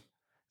tomatoes,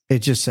 it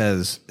just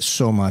says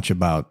so much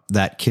about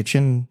that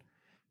kitchen,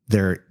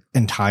 their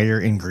entire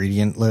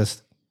ingredient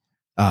list.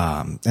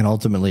 And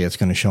ultimately it's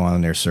going to show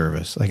on their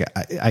service. Like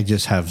I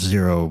just have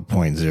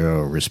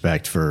 0.0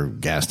 respect for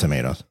gas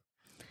tomatoes.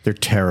 They're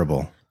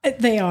terrible.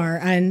 They are.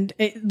 And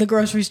the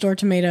grocery store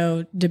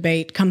tomato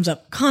debate comes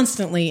up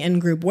constantly in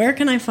group. Where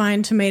can I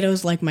find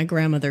tomatoes like my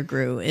grandmother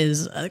grew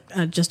is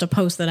just a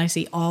post that I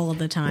see all of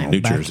the time.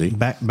 New Jersey.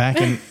 Back in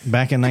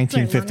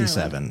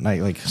 1957,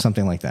 like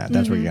something like that.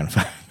 That's where you're going to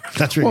find.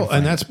 That's where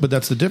but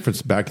that's the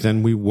difference. Back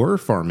then we were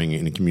farming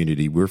in a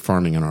community. We were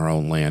farming on our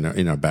own land,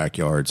 in our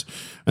backyards.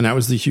 And that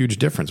was the huge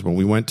difference. When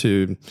we went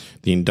to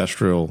the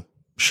industrial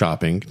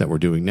shopping that we're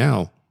doing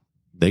now,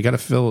 they got to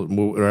fill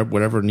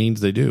whatever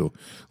needs they do.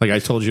 Like I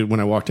told you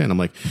when I walked in, I'm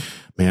like,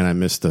 man, I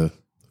missed the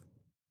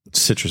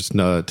citrus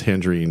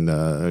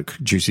tangerine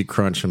juicy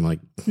crunch. I'm like,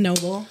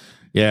 Noble.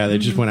 Yeah, they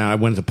just went out. I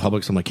went to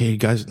Publix. I'm like, hey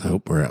guys,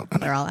 nope, we're out.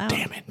 They're all out.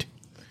 Damn it.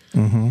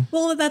 Mm-hmm.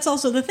 Well, that's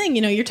also the thing.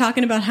 You're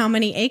talking about how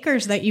many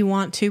acres that you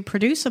want to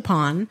produce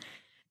upon.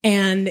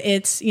 And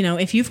it's,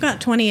 if you've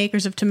got 20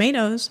 acres of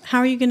tomatoes, how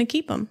are you going to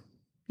keep them?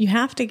 You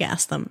have to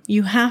gas them.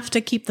 You have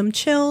to keep them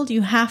chilled.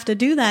 You have to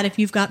do that if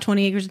you've got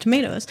 20 acres of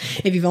tomatoes.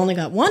 If you've only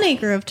got 1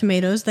 acre of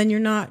tomatoes, then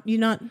you're going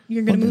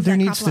to move that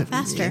crop a lot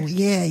faster.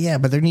 Yeah.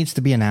 But there needs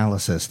to be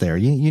analysis there.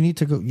 You need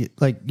to go,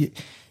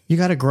 you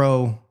got to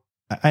grow.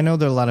 I know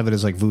that a lot of it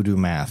is like voodoo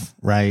math,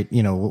 right?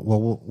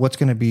 Well, what's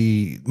going to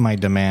be my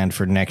demand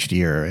for next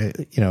year?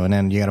 And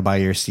then you got to buy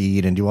your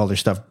seed and do all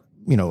this stuff,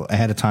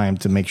 ahead of time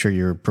to make sure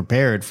you're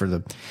prepared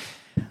for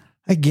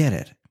I get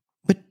it,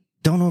 but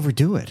don't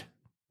overdo it.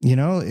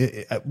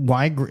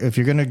 Why, if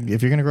you're going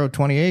to grow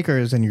 20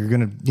 acres and you're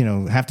going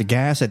to, have to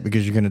gas it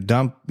because you're going to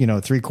dump,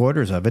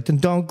 3/4 of it, then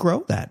don't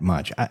grow that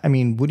much. I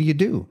mean, what do you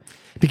do?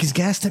 Because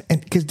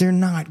because they're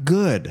not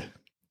good.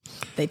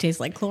 They taste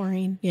like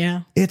chlorine.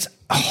 Yeah. It's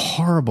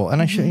horrible.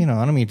 And I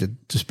don't mean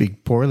to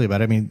speak poorly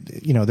about it. I mean,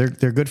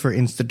 they're good for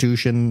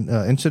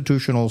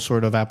institutional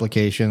sort of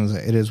applications.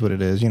 It is what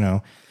it is,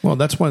 Well,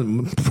 that's why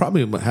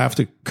probably half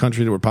the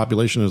country or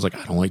population is like,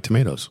 I don't like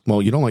tomatoes.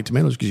 Well, you don't like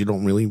tomatoes because you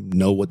don't really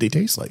know what they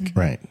taste like.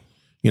 Right.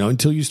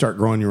 Until you start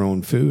growing your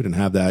own food and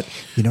have that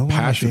what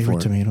passion my favorite for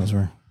it. Tomatoes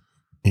were?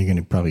 You're going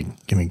to probably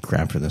give me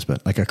crap for this,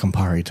 but like a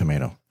Campari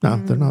tomato. No,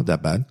 they're not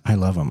that bad. I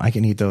love them. I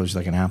can eat those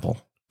like an apple.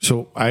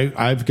 So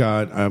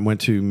I went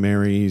to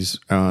Mary's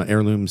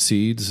Heirloom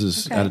Seeds.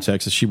 This is out of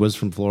Texas. She was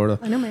from Florida.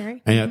 I know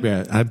Mary. And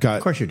I've got.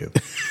 Of course you do.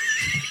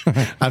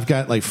 I've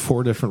got like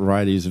 4 different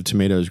varieties of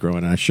tomatoes growing.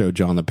 And I showed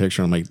John the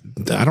picture. I'm like,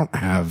 I don't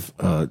have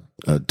a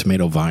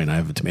tomato vine. I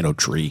have a tomato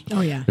tree.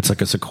 Oh yeah, it's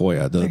like a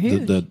sequoia.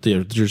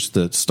 Just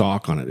the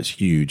stalk on it is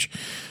huge.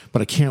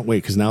 But I can't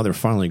wait because now they're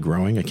finally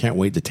growing. I can't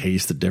wait to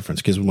taste the difference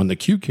because when the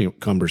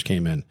cucumbers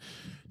came in.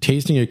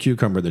 Tasting a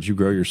cucumber that you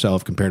grow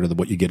yourself compared to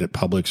what you get at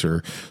Publix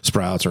or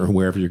Sprouts or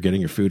wherever you're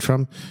getting your food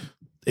from,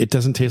 it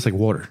doesn't taste like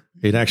water.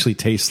 It actually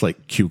tastes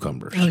like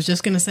cucumbers. I was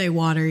just going to say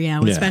water,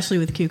 especially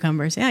with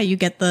cucumbers. Yeah, you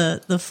get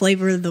the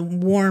flavor, the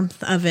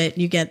warmth of it.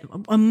 You get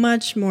a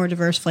much more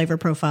diverse flavor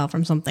profile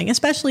from something,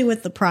 especially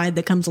with the pride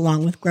that comes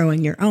along with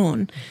growing your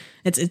own.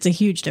 It's a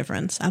huge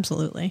difference,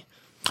 absolutely.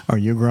 Are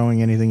you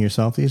growing anything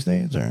yourself these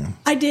days? Or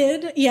I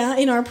did,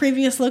 in our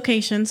previous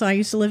location. So I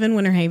used to live in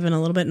Winter Haven, a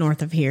little bit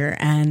north of here,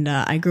 and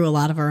I grew a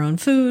lot of our own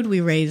food.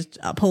 We raised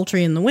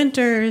poultry in the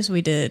winters.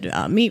 We did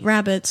meat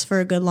rabbits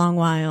for a good long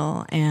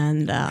while,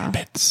 and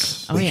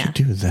rabbits. We should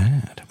do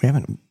that.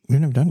 We've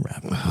never done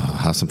rabbit.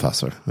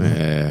 Hassenfasser.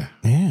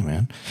 Yeah,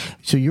 man.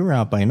 So you were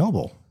out by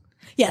Noble.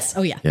 Yes.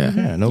 Oh, yeah. Yeah.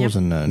 Yeah, Noble's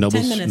in Nobles.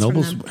 10 minutes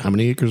Nobles. from them. How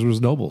many acres was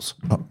Nobles?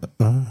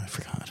 I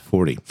forgot.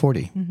 40.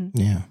 40.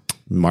 Yeah.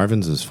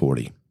 Marvin's is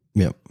 40.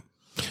 Yep.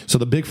 So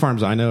the big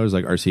farms I know is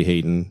like R.C.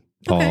 Hayden,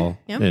 Paul,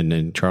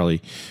 and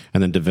Charlie,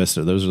 and then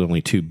DeVista. Those are the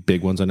only two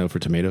big ones I know for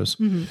tomatoes.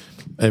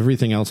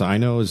 Everything else I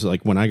know is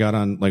like when I got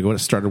on, like when I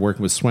started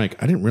working with Swank,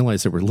 I didn't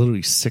realize they were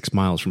literally 6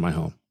 miles from my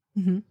home.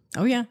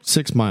 Oh, yeah.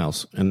 6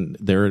 miles. And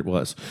there it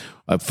was.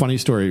 A funny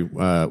story,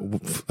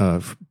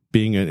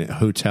 being in a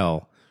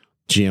hotel,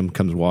 Jim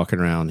comes walking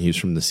around. He's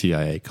from the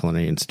CIA,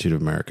 Culinary Institute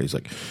of America. He's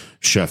like,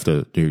 Chef,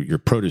 your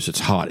produce,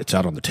 it's hot. It's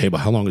out on the table.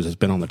 How long has this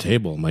been on the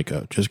table? I'm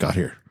like, just got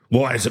here.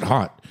 Why is it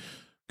hot?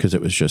 Because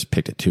it was just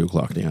picked at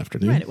 2:00 in the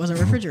afternoon. Right. It wasn't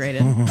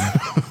refrigerated.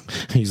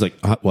 He's like,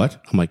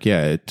 what? I'm like,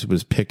 yeah, it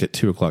was picked at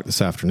 2:00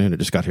 this afternoon. It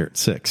just got here at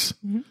 6.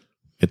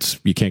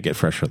 You can't get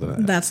fresher than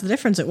that. That's the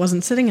difference. It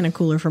wasn't sitting in a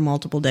cooler for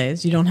multiple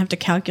days. You don't have to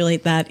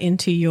calculate that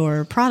into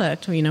your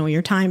product.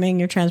 Your timing,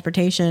 your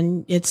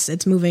transportation,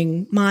 it's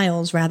moving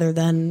miles rather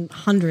than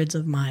hundreds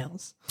of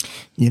miles.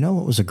 You know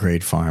what was a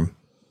great farm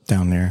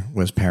down there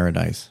was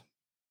Paradise.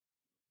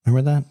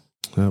 Remember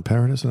that?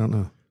 Paradise? I don't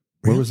know.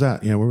 Where was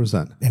that? Yeah, where was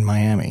that? In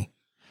Miami.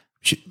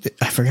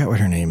 I forgot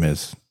what her name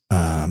is.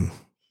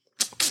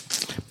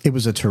 It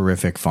was a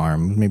terrific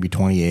farm, maybe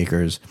 20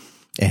 acres.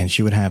 And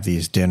she would have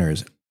these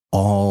dinners.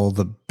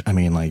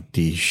 Like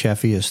the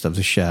chefiest of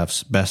the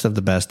chefs, best of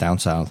the best down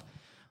south,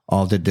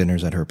 all did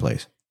dinners at her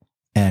place.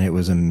 And it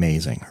was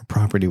amazing. Her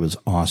property was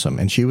awesome.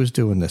 And she was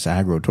doing this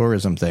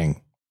agro-tourism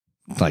thing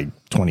like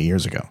 20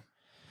 years ago.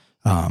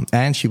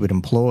 And she would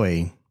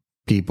employ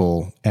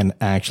people and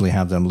actually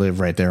have them live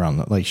right there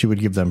she would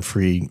give them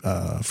free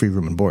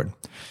room and board.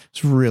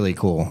 It's really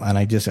cool. And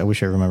I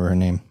wish I remember her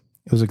name.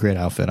 It was a great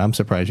outfit. I'm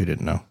surprised you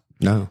didn't know.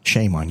 No.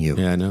 Shame on you.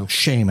 Yeah, I know.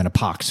 Shame and a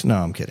pox. No,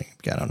 I'm kidding.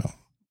 I don't know.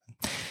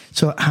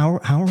 So how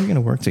are we going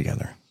to work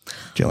together,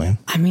 Jillian?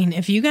 I mean,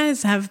 if you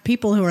guys have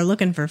people who are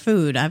looking for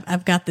food,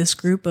 I've got this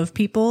group of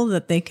people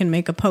that they can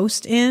make a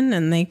post in,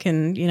 and they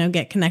can,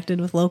 get connected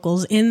with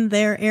locals in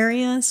their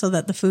area so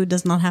that the food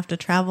does not have to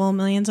travel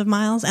millions of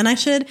miles. And I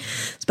should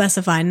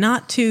specify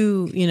not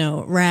to,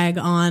 rag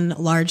on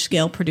large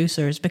scale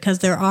producers, because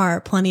there are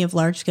plenty of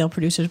large scale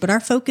producers, but our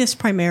focus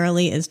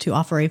primarily is to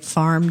offer a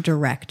farm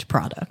direct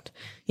product.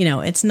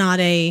 It's not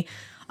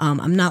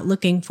I'm not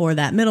looking for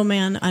that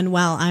middleman. And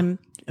while I'm,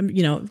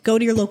 go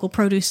to your local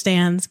produce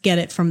stands, get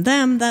it from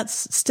them,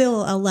 that's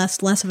still a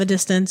less of a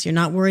distance. You're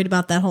not worried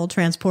about that whole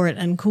transport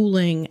and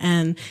cooling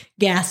and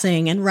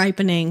gassing and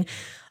ripening.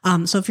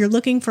 So if we're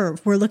looking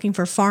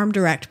for farm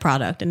direct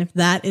product, and if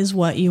that is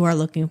what you are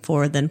looking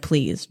for, then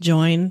please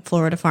join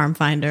Florida Farm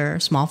Finder.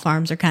 Small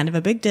farms are kind of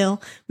a big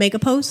deal. Make a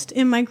post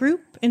in my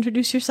group,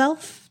 introduce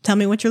yourself, tell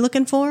me what you're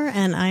looking for,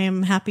 and I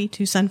am happy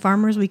to send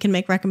farmers. We can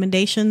make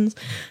recommendations.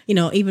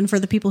 Even for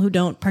the people who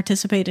don't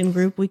participate in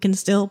group, we can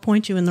still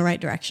point you in the right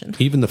direction.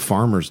 Even the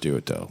farmers do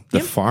it, though. The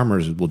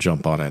farmers will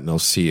jump on it and they'll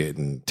see it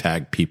and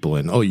tag people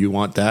in. Oh, you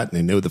want that? And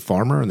they know the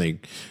farmer, and they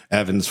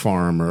Evans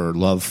Farm or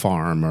Love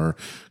Farm, or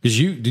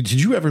did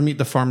you ever meet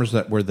the farmers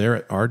that were there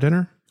at our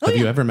dinner? Have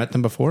you ever met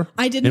them before?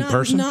 I did in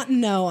person?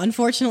 No.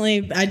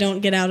 Unfortunately, I don't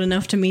get out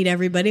enough to meet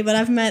everybody, but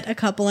I've met a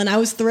couple, and I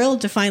was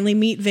thrilled to finally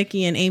meet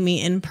Vicky and Amy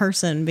in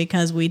person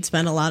because we'd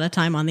spent a lot of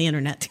time on the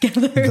internet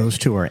together. Those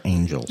two are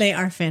angels. They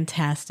are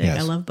fantastic. Yes.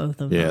 I love both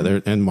of them.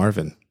 Yeah, and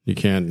Marvin. You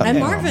can't. And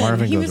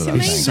Marvin, he was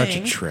amazing. He's such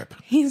a trip.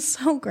 He's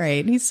so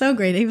great.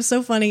 He was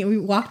so funny. We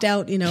walked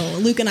out,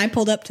 Luke and I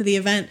pulled up to the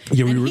event.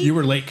 Yeah, you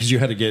were late because you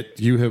had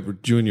to were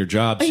doing your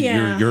job, so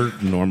your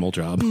normal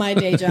job. My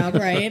day job,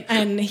 right?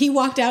 And he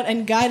walked out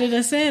and guided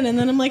us in. And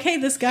then I'm like, hey,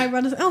 this guy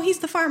brought us. Oh, he's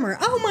the farmer.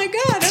 Oh, my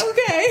God.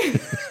 Okay.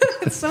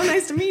 It's so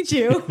nice to meet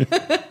you.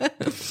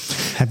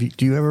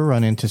 Do you ever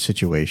run into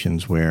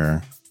situations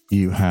where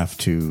you have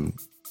to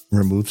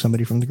remove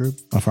somebody from the group,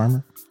 a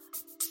farmer?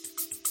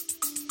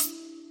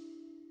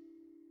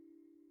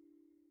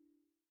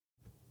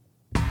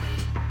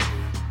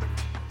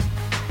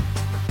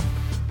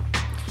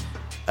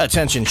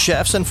 Attention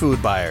chefs and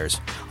food buyers.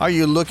 Are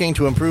you looking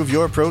to improve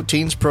your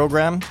proteins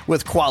program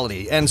with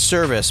quality and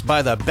service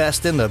by the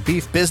best in the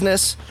beef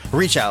business?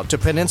 Reach out to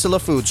Peninsula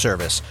Food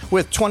Service.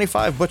 With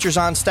 25 butchers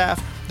on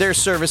staff, their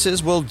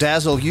services will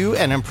dazzle you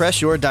and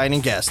impress your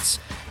dining guests.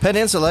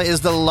 Peninsula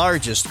is the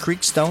largest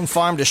Creekstone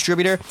farm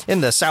distributor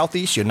in the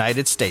southeast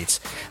United States.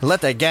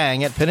 Let the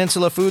gang at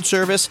Peninsula Food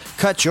Service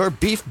cut your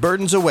beef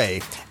burdens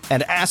away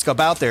and ask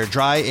about their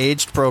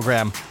dry-aged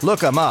program. Look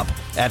them up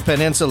at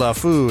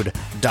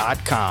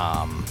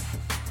peninsulafood.com.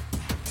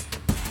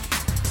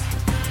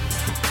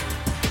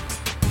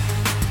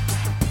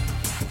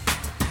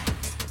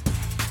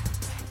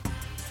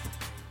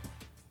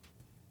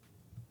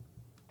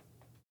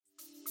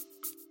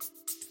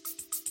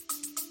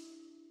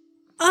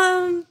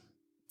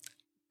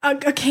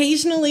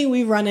 Occasionally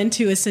we run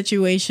into a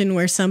situation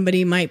where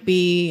somebody might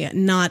be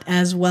not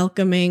as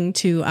welcoming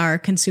to our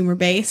consumer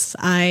base.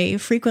 I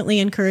frequently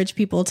encourage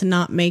people to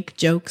not make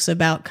jokes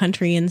about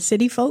country and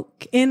city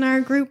folk in our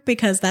group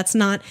because that's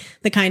not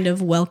the kind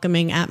of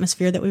welcoming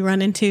atmosphere that we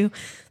run into.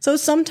 So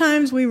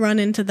sometimes we run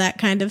into that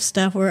kind of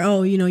stuff where,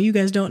 oh, you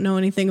guys don't know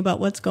anything about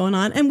what's going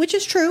on, and which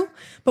is true,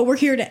 but we're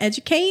here to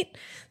educate.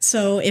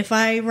 So if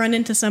I run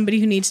into somebody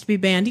who needs to be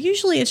banned,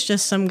 usually it's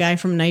just some guy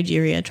from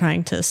Nigeria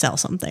trying to sell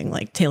something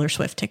like Taylor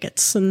Swift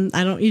tickets. And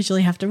I don't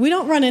usually have to, we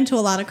don't run into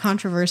a lot of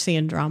controversy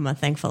and drama,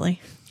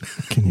 thankfully.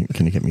 Can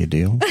you get me a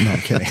deal? No,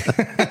 I'm kidding.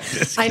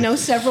 I know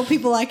several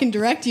people I can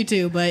direct you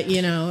to, but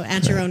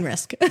at your own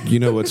risk.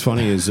 What's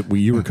funny is that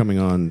you were coming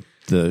on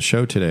the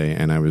show today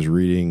and I was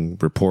reading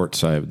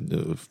reports. I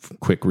have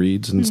quick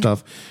reads and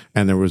stuff.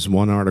 And there was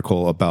one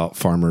article about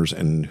farmers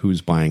and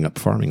who's buying up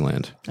farming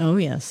land. Oh,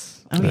 yes.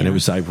 It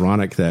was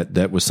ironic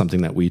that was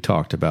something that we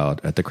talked about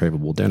at the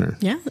Craveable dinner.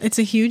 Yeah, it's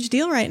a huge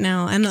deal right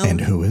now.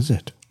 And who is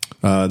it?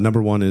 Number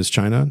one is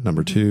China.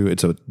 Number two,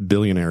 it's a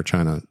billionaire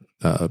China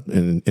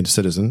in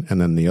citizen.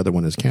 And then the other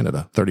one is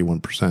Canada,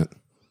 31%.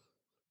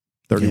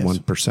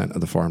 31%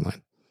 of the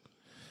farmland.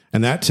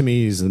 And that to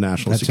me is the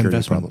national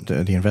security problem.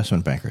 The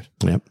investment bankers.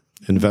 Yep.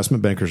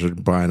 Investment bankers are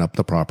buying up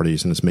the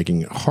properties and it's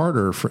making it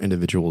harder for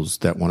individuals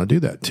that want to do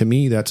that. To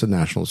me, that's a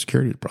national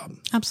security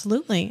problem.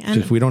 Absolutely.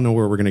 And if we don't know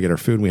where we're going to get our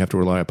food and we have to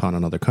rely upon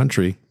another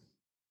country.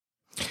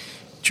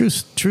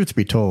 Truth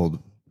be told,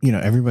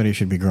 everybody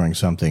should be growing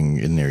something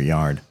in their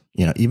yard,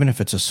 even if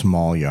it's a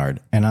small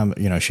yard. And I'm,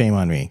 shame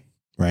on me,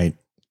 right?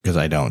 Because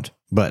I don't,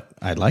 but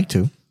I'd like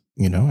to,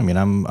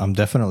 I'm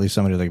definitely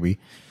somebody that could be.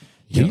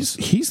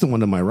 He's the one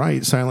to my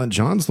right. Silent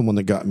John's the one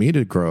that got me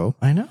to grow.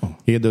 I know.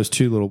 He had those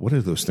two little, what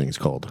are those things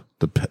called?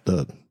 The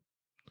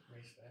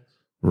raised beds.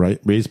 Right?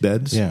 Raised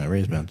beds? Yeah,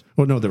 raised beds.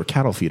 Well, no, they were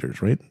cattle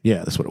feeders, right?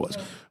 Yeah, that's what it was.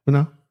 But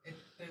no? They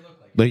look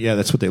like. Yeah,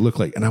 that's what they look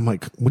like. And I'm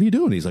like, what are you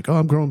doing? He's like, oh,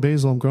 I'm growing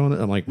basil. I'm growing it.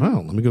 I'm like,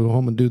 wow, let me go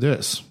home and do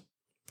this.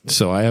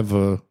 So I have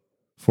a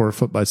 4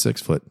 foot by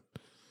 6 foot.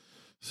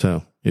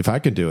 So if I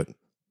could do it.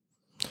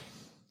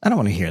 I don't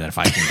want to hear that if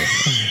I can do it.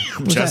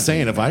 I'm just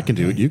saying, if I can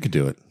do it, you could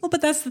do it. Well,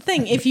 but that's the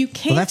thing. If you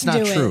can't that's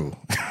not true.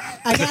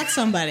 I got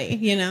somebody,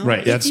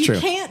 Right, that's true.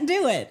 If you can't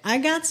do it, I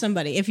got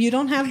somebody. If you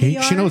don't have the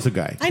yard. She knows a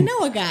guy. I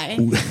know a guy.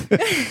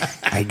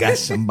 I got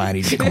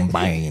somebody to come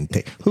by and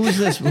take. Who is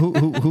this?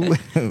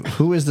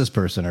 Who is this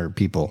person or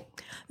people?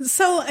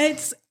 So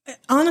it's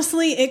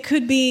honestly, it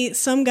could be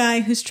some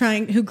guy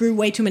who grew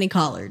way too many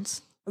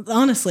collards.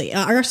 Honestly,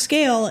 our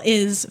scale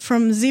is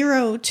from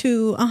 0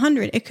 to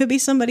 100. It could be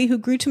somebody who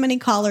grew too many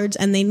collards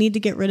and they need to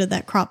get rid of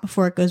that crop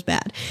before it goes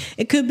bad.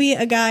 It could be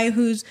a guy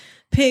whose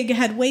pig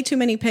had way too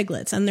many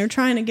piglets and they're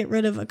trying to get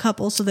rid of a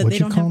couple so that they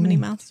don't have many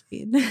mouths to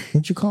feed.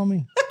 What'd you call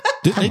me?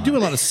 They do a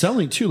lot of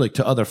selling too, like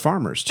to other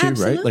farmers too,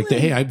 Absolutely. right? Like,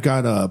 hey, I've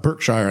got a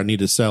Berkshire I need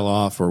to sell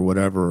off or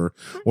whatever.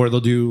 Or they'll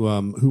do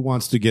who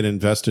wants to get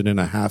invested in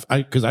a half?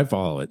 Because I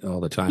follow it all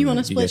the time. You want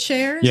to split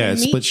shares? Yeah,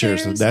 split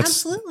shares. That's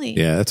absolutely.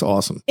 Yeah, that's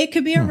awesome. It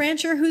could be a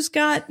rancher who's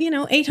got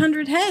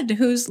 800 head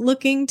who's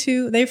looking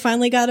to. They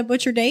finally got a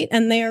butcher date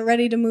and they are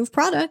ready to move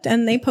product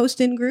and they post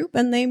in group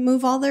and they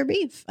move all their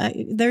beef.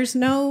 There's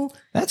no.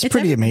 That's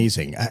pretty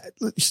amazing.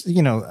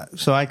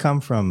 So I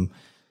come from.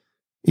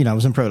 I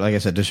was in like I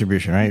said,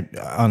 distribution, right?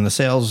 On the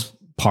sales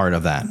part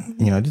of that,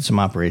 I did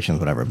some operations,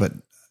 whatever. But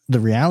the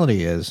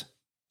reality is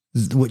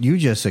what you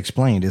just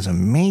explained is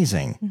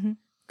amazing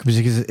because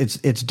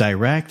it's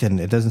direct and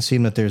it doesn't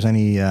seem that there's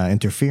any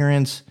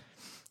interference.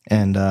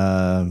 And,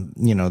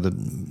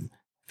 the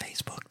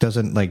Facebook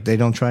doesn't they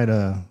don't try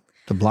to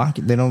block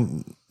it. They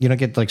don't,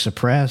 get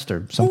suppressed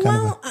or some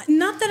kind of.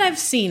 Not that I've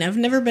seen. I've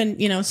never been,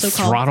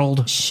 so-called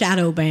throttled,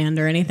 shadow banned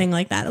or anything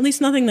like that. At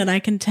least nothing that I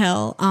can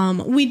tell.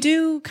 We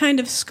do kind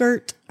of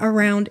skirt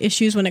around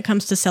issues when it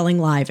comes to selling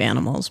live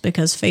animals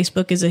because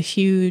Facebook is a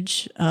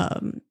huge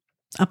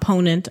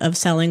opponent of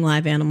selling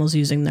live animals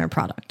using their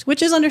product,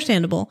 which is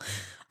understandable.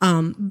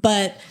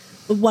 But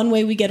one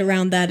way we get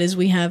around that is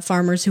we have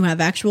farmers who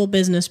have actual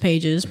business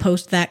pages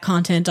post that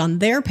content on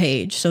their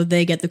page so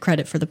they get the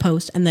credit for the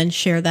post and then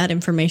share that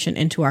information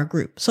into our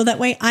group. So that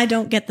way I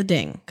don't get the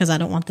ding because I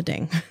don't want the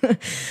ding.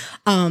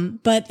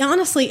 But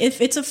honestly,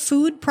 if it's a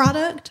food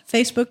product,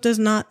 Facebook does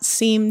not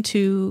seem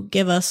to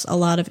give us a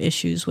lot of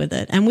issues with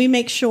it. And we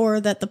make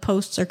sure that the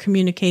posts are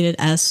communicated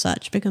as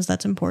such because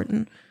that's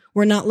important.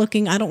 We're not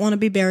looking. I don't want to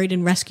be buried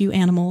in rescue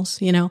animals.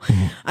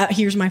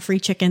 Here's my free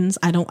chickens.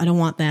 I don't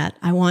want that.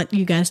 I want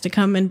you guys to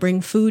come and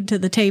bring food to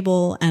the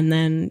table and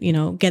then,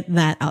 get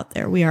that out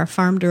there. We are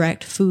farm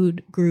direct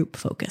food group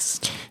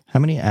focused.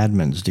 How many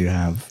admins do you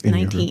have in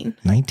 19. your group?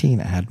 19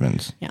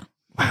 admins. Yeah.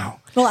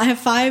 Wow. Well, I have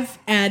 5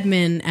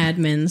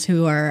 admins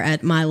who are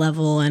at my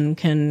level and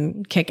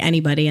can kick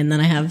anybody. And then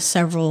I have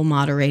several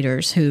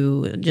moderators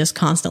who just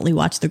constantly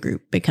watch the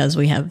group because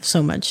we have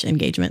so much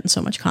engagement and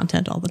so much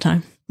content all the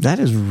time. That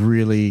is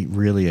really,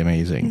 really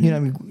amazing. Mm-hmm. You know, I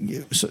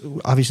mean,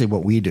 so obviously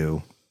what we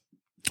do,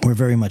 we're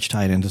very much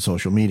tied into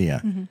social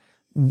media,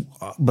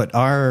 but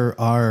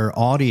our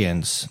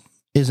audience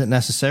isn't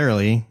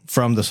necessarily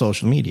from the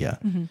social media,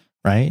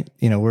 right?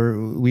 You know,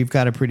 we've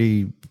got a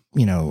pretty,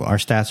 you know, our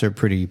stats are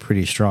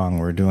pretty strong.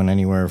 We're doing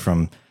anywhere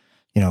from,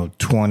 you know,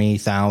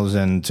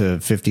 20,000 to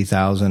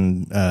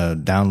 50,000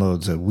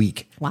 downloads a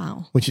week.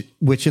 Wow.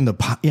 Which in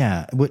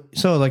the,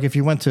 so like if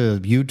you went to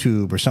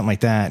YouTube or something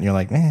like that and you're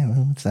like,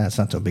 well, what's that? It's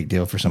not so big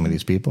deal for some of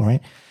these people,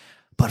 right?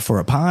 But for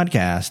a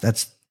podcast,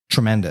 that's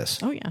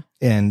tremendous. Oh, yeah.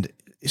 And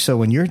so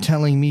when you're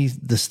telling me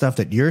the stuff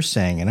that you're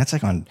saying, and that's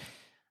like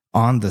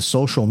on the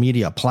social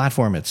media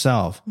platform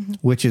itself,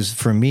 which is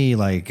for me,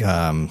 like,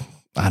 I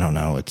don't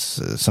know,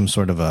 it's some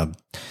sort of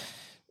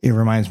it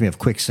reminds me of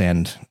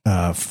quicksand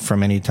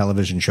from any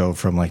television show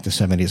from like the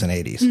 70s and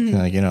 80s.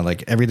 You know,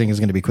 like everything is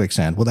going to be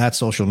quicksand. Well, that's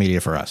social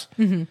media for us.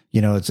 You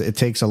know, it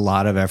takes a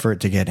lot of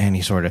effort to get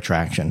any sort of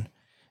traction.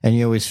 And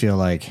you always feel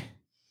like,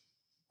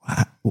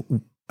 I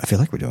feel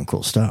like we're doing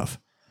cool stuff.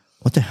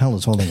 What the hell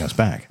is holding us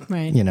back?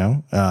 Right. You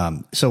know?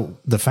 So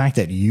the fact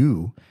that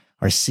you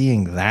are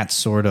seeing that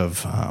sort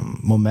of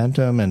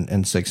momentum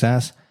and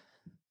success,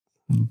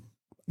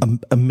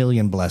 a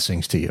million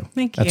blessings to you.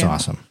 Thank you. That's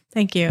awesome.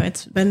 Thank you.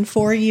 It's been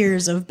 4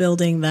 years of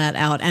building that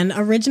out. And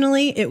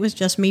originally it was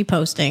just me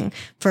posting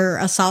for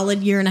a solid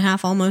year and a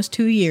half, almost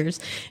 2 years.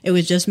 It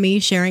was just me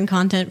sharing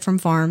content from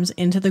farms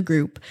into the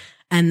group.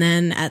 And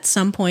then at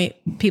some point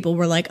people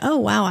were like, oh,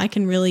 wow, I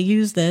can really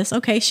use this.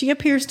 Okay, she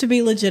appears to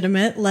be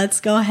legitimate.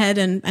 Let's go ahead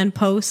and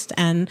post.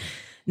 And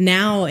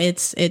now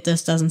it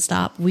just doesn't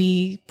stop.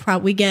 We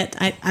get,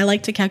 I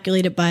like to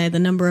calculate it by the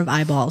number of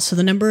eyeballs. So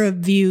the number of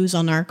views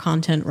on our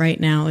content right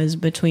now is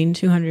between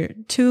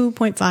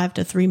 2.5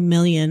 to 3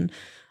 million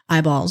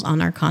eyeballs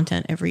on our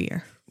content every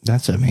year.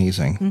 That's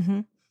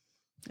amazing.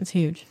 It's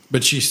huge.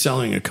 But she's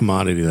selling a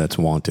commodity that's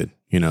wanted.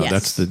 You know,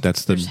 Yes.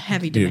 that's the There's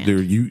heavy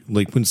demand. You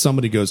like when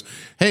somebody goes,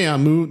 "Hey,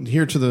 I'm moving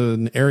here to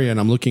the area and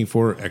I'm looking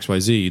for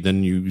XYZ,"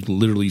 then you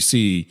literally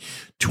see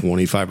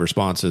 25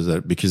 responses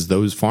because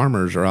those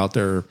farmers are out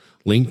there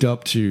linked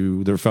up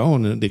to their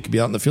phone and they could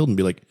be out in the field and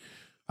be like,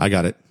 "I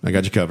got it. I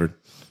got you covered."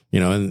 You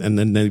know, and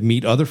then they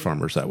meet other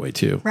farmers that way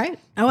too. Right.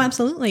 Oh,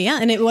 absolutely. Yeah.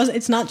 And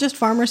it's not just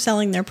farmers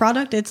selling their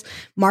product. It's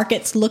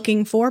markets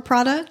looking for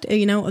product.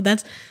 You know,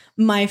 that's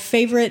my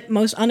favorite,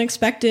 most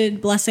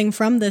unexpected blessing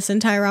from this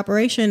entire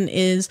operation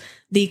is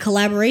the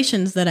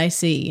collaborations that I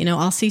see. You know,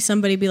 I'll see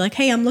somebody be like,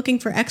 hey, I'm looking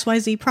for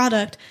XYZ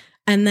product.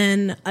 And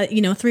then,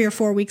 3 or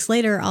 4 weeks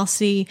later, I'll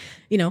see,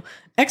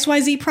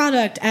 XYZ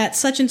product at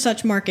such and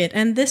such market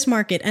and this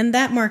market and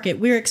that market.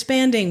 We're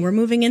expanding. We're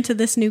moving into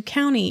this new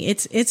county.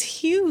 It's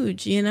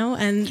huge,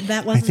 and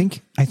that was.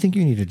 I think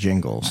you need a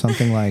jingle,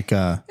 something like,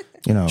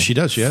 She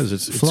does. She has.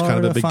 It's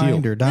kind of a big deal.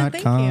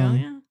 FloridaFinder.com.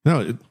 Yeah.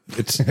 No,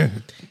 it's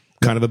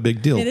kind of a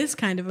big deal. It is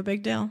kind of a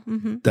big deal.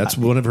 Mm-hmm. That's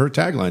one of her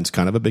taglines.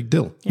 Kind of a big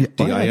deal. Yeah.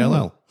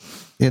 DILL.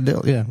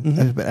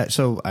 Yeah.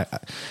 So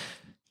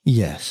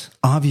yes,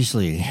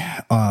 obviously,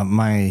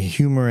 my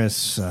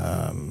humorous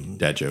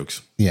dad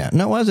jokes. Yeah,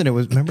 no, it wasn't. It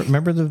was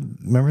remember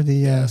the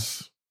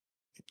yes.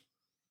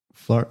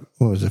 What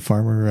was it?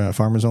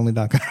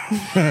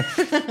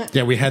 Farmersonly.com.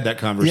 Yeah, we had that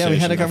conversation. Yeah, we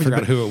had a conversation. I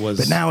forgot who it was.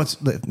 But now was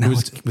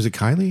it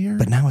Kylie here?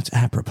 But now it's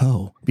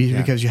apropos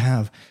because you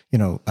have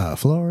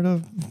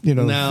Florida. No, you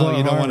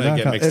don't want to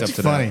get mixed up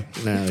to funny.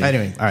 that. No,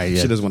 anyway, all right.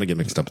 Yeah. She doesn't want to get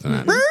mixed up to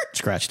that.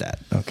 Scratch that.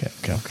 Okay.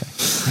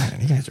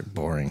 Man, you guys are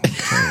boring.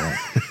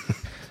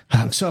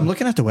 So I'm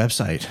looking at the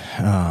website,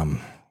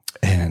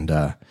 and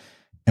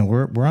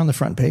we're on the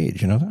front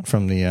page. You know that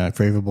from the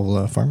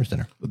Craveable Farmers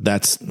Dinner.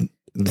 That's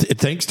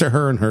thanks to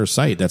her and her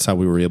site. That's how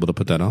we were able to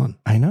put that on.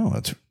 I know.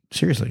 It's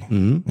seriously.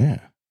 Mm-hmm. Yeah.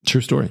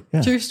 True story.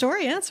 Yeah. True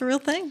story. Yeah, it's a real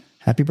thing.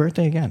 Happy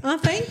birthday again. Oh,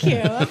 thank you.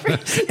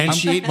 And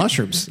she ate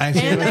mushrooms. And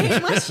I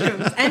ate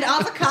mushrooms and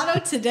avocado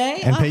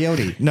today. And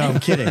peyote. No, I'm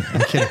kidding.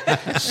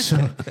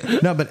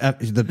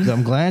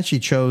 I'm glad she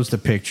chose the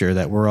picture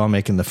that we're all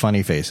making the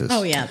funny faces.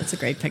 Oh, yeah. That's a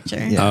great picture.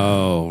 Yeah.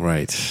 Oh,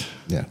 right.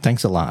 Yeah.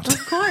 Thanks a lot.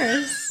 Of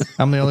course.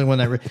 I'm the only one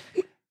that...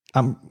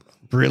 I'm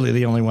really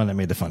the only one that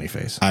made the funny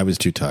face. I was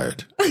too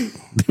tired.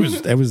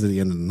 That was at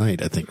the end of the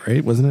night, I think,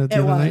 right? Wasn't it at the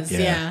end of the night?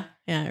 Yeah.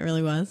 Yeah, it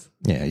really was.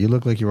 Yeah, you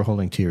look like you were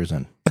holding tears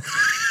in.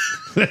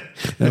 That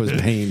was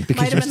pain.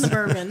 Might have been the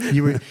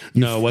bourbon.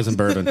 No, it wasn't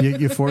bourbon.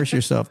 You force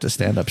yourself to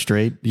stand up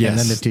straight, yes, and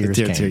then the tears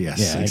came. Yes,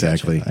 yeah,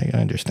 exactly. I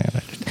understand.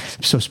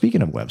 So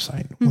speaking of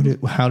website,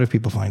 how do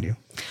people find you?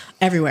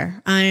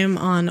 Everywhere. I am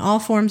on all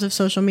forms of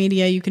social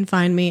media. You can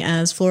find me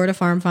as Florida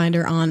Farm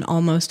Finder on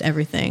almost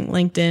everything.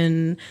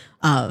 LinkedIn,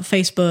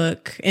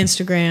 Facebook,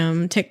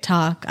 Instagram,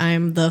 TikTok.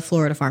 I'm the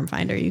Florida Farm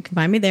Finder. You can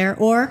find me there,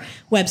 or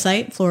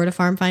website,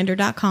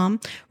 floridafarmfinder.com.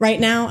 Right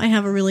now, I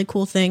have a really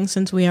cool thing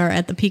since we are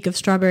at the peak of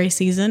strawberry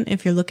season.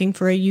 If you're looking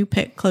for a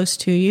U-pick close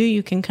to you,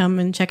 you can come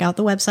and check out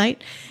the website,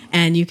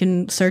 and you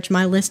can search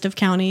my list of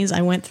counties.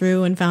 I went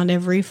through and found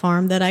every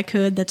farm that I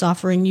could that's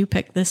offering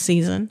U-pick this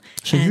season.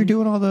 So you're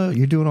doing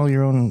all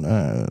your own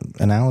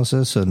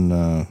analysis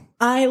and.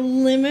 I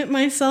limit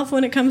myself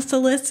when it comes to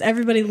lists.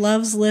 Everybody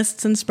loves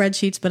lists and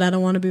spreadsheets, but I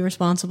don't want to be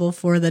responsible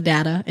for the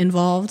data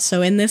involved.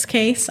 So in this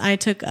case, I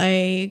took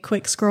a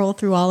quick scroll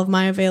through all of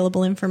my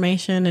available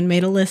information and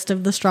made a list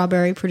of the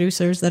strawberry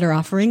producers that are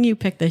offering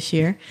U-pick this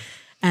year.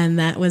 And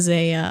that was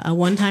a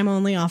one-time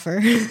only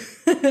offer.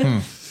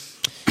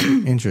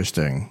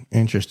 Interesting.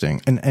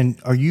 And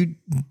are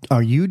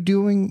you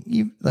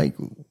doing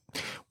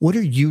what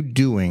are you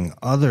doing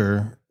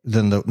other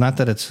than not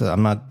that it's,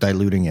 I'm not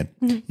diluting it.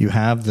 Mm-hmm. You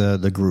have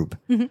the group.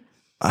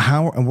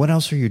 Mm-hmm. What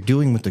else are you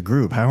doing with the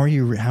group? How are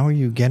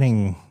you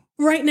getting?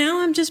 Right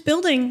now, I'm just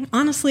building.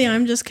 Honestly,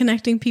 I'm just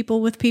connecting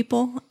people with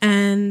people,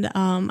 and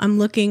I'm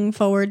looking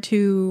forward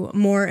to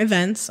more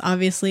events.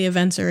 Obviously,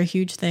 events are a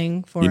huge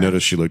thing for. You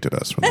noticed she looked at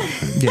us.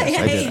 Yes,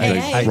 I did.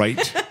 Hey.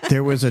 Right.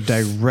 There was a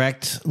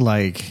direct,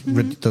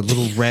 the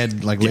little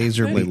red,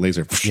 laser.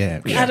 Laser.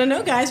 Yeah. I don't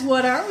know, guys.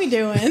 What are we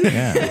doing?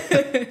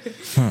 Yeah.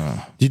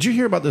 Did you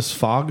hear about this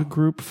FOG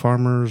group,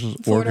 Farmers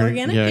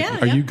Organic? Yeah.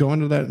 Are you going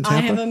to that in Tampa?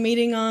 I have a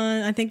meeting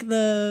on, I think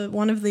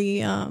one of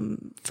the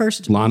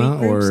first Lana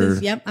groups or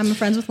is, yep, I'm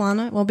friends with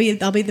Lana. We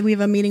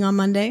have a meeting on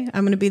Monday.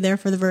 I'm going to be there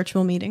for the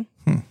virtual meeting.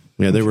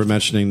 Yeah, they were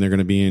mentioning they're going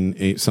to be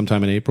in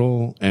sometime in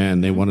April,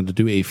 and they wanted to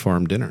do a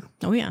farm dinner.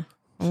 Oh yeah.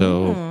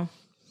 So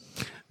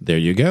there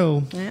you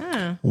go.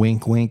 Yeah.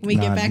 Wink, wink. We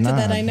get back to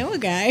that. I know a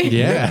guy.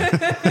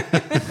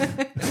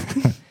 Yeah.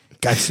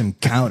 Got some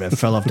cow that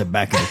fell off the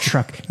back of the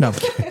truck. No,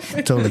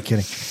 totally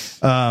kidding.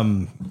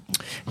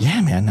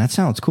 Yeah, man, that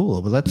sounds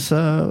cool. But let's,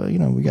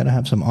 we got to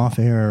have some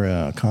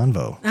off-air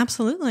convo.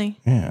 Absolutely.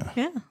 Yeah.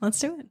 Yeah, let's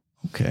do it.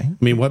 Okay. I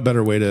mean, what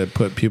better way to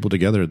put people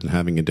together than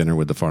having a dinner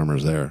with the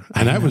farmers there?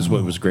 And that was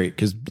what was great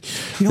because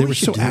they were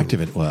so active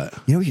at what?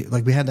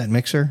 We had that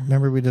mixer.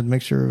 Remember we did the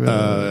mixer?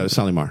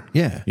 Salimar.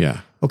 Yeah.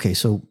 Yeah. Okay,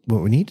 so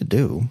what we need to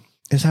do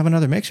is have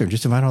another mixer.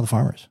 Just invite all the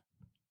farmers.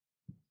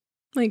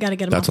 Well, you got to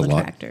get them off the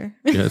tractor.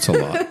 Yeah, it's a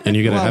lot. And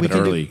you got to have it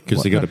early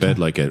because they go to bed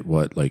at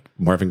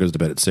Marvin goes to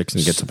bed at 6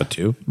 and gets up at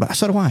 2. But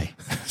so do I.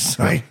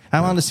 Sorry.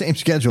 I'm on the same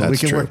schedule. We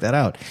can work that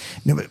out.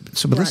 No,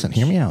 but listen,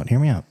 hear me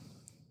out.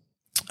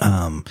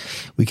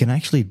 We can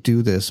actually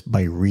do this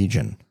by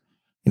region.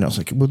 It's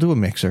like we'll do a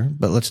mixer,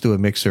 but let's do a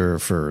mixer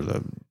for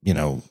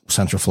the,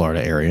 Central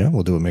Florida area.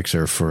 We'll do a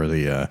mixer for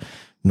the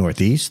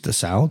Northeast, the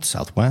South,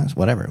 Southwest,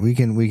 whatever. We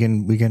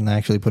can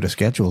actually put a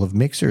schedule of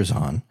mixers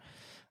on.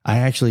 I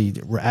actually,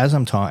 as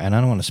I'm talking, and I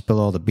don't want to spill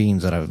all the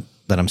beans that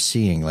I'm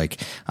seeing. Like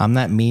I'm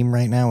that meme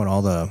right now with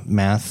all the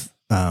math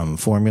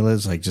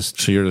formulas. Like just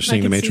so you're just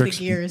seeing the Matrix.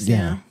 See the gears,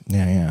 yeah.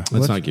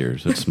 It's not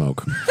gears. It's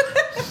smoke.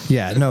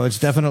 Yeah, no, it's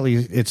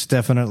definitely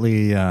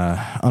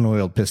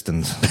unoiled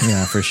pistons.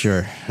 Yeah, for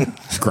sure.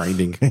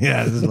 Grinding.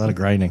 Yeah, there's a lot of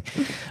grinding.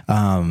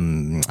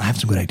 I have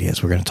some good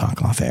ideas. We're going to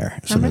talk off air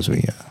as soon as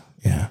we.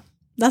 Yeah.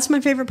 That's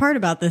my favorite part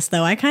about this,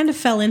 though. I kind of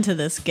fell into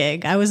this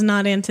gig. I was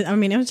not into. I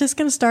was just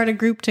going to start a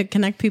group to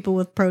connect people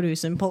with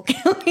produce in Polk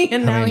County,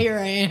 and now here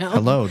I am.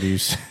 Hello, do you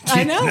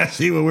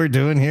see what we're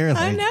doing here?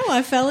 I know.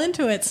 I fell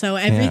into it. So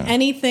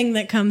anything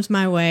that comes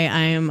my way, I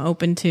am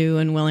open to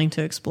and willing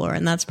to explore,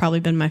 and that's probably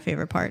been my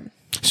favorite part.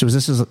 So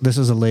this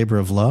is a labor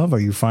of love? Are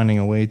you finding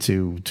a way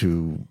to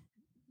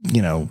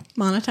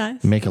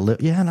monetize? Make a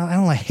yeah, no,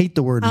 I hate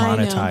the word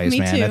monetize, me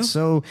man.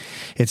 too.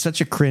 It's such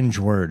a cringe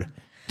word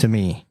to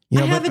me.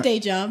 I have a day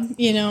job.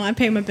 I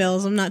pay my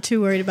bills. I'm not too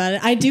worried about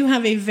it. I do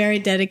have a very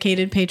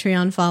dedicated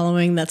Patreon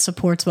following that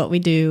supports what we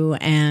do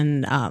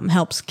and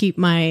helps keep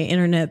my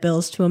internet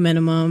bills to a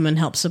minimum and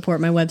helps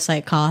support my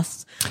website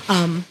costs.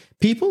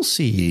 People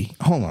see,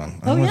 hold on.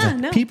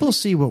 No. People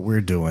see what we're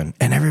doing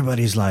and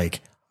everybody's like,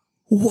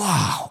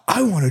 wow,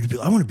 I want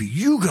to be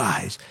you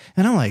guys.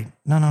 And I'm like,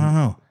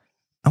 no.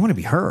 I want to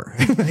be her.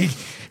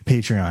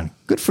 Patreon.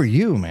 Good for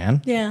you,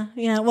 man. Yeah.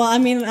 Well,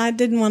 I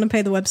didn't want to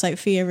pay the website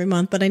fee every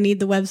month, but I need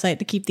the website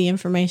to keep the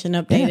information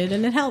updated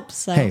and it helps.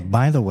 So. Hey,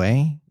 by the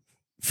way,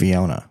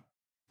 Fiona,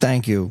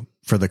 thank you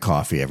for the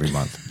coffee every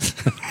month.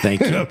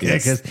 Thank you. Okay,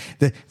 because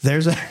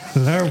there's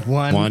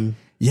one.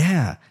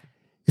 Yeah.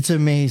 It's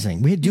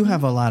amazing. We do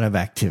have a lot of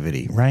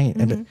activity, right?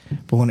 Mm-hmm.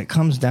 But when it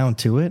comes down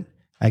to it,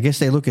 I guess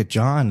they look at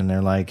John and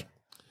they're like,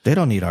 they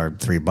don't need our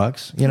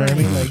 $3. You know what I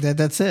mean? Like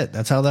that's it.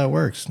 That's how that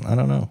works. I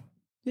don't know.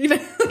 You're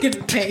going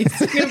to pay.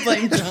 You're going to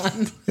blame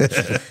John.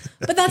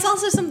 But that's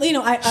also something,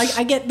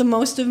 I get the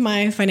most of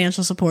my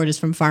financial support is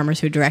from farmers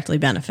who directly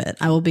benefit.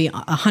 I will be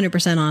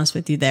 100% honest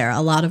with you there.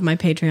 A lot of my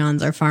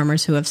Patreons are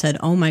farmers who have said,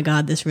 oh my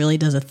God, this really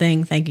does a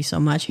thing. Thank you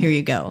so much. Here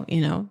you go.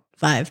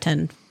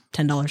 $5,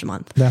 $10 a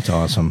month. That's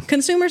awesome.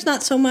 Consumers,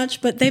 not so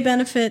much, but they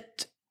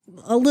benefit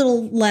a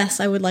little less,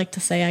 I would like to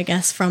say, I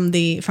guess, from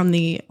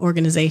the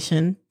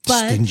organization.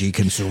 But Stingy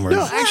consumers.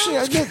 No, actually,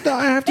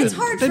 I have to It's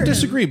hard for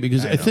disagree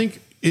because I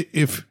think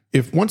if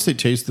once they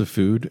taste the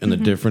food and the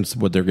difference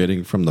what they're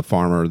getting from the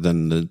farmer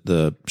than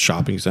the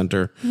shopping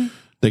center,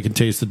 they can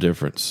taste the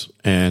difference.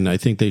 And I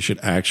think they should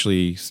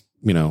actually,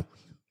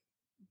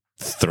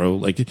 throw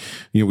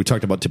we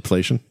talked about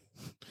tipflation,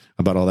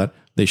 about all that.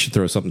 They should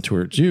throw something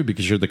towards you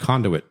because you're the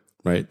conduit,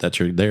 right? That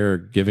you're there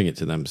giving it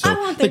to them.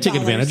 So they take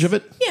advantage of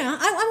it. Yeah,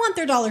 I want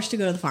their dollars to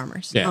go to the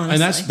farmers. Yeah,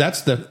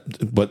 honestly.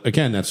 But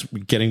again, that's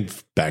getting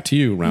back to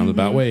you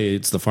roundabout way.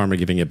 It's the farmer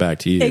giving it back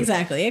to you.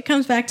 Exactly. It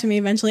comes back to me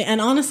eventually. And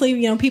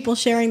honestly, people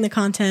sharing the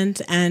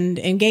content and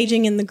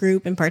engaging in the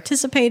group and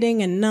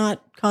participating and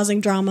not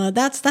causing drama,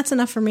 that's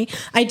enough for me.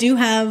 I do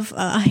have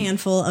a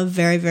handful of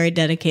very, very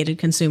dedicated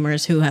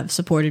consumers who have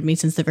supported me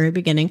since the very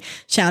beginning.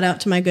 Shout out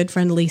to my good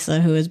friend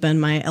Lisa, who has been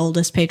my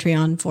eldest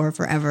Patreon for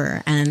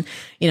forever. And,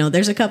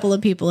 there's a couple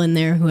of people in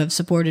there who have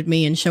supported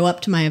me and show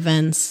up to my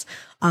events.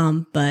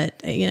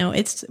 But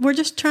we're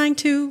just trying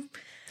to.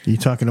 You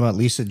talking about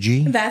Lisa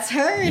G? That's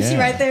her. She's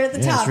right there at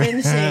the top, right.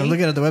 isn't she?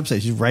 Looking at the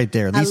website, she's right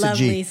there. Lisa I love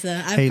G.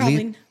 Lisa. Hey,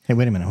 wait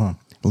a minute. Hold on.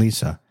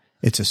 Lisa,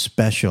 it's a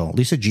special,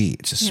 Lisa G,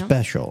 it's a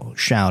special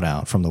shout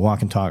out from the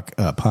Walk and Talk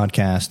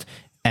podcast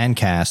and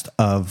cast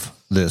of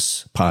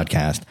this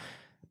podcast.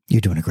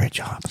 You're doing a great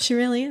job. She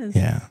really is.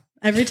 Yeah.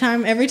 Every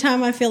time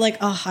I feel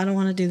like, I don't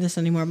want to do this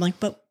anymore. I'm like,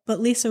 but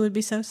Lisa would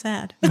be so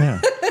sad.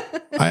 Yeah.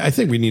 I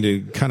think we need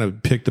to kind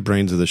of pick the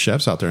brains of the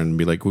chefs out there and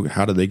be like,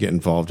 how do they get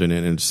involved in it?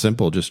 And it's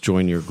simple. Just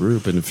join your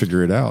group and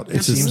figure it out.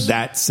 It's just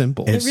that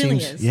simple. It really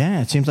is.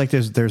 Yeah, it seems like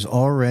there's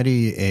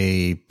already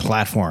a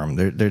platform.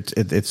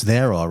 It's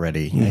there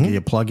already.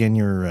 You plug in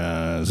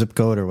your zip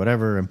code or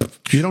whatever. And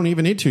you don't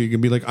even need to. You can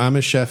be like, I'm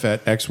a chef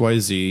at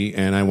XYZ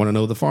and I want to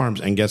know the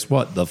farms. And guess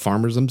what? The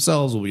farmers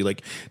themselves will be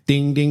like,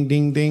 ding, ding,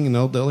 ding, ding. And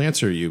they'll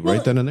answer you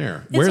right then and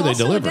there. Where they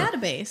deliver. It's also a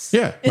database.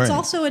 Yeah. It's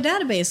also a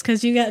database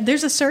because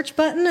there's a search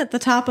button at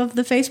the top of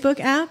the Facebook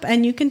app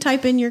and you can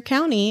type in your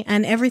county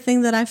and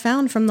everything that I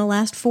found from the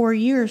last 4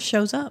 years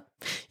shows up.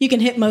 You can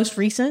hit most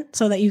recent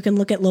so that you can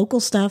look at local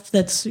stuff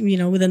that's,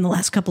 within the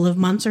last couple of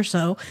months or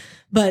so.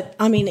 But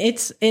I mean,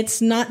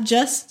 it's not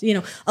just,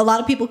 a lot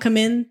of people come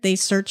in, they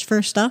search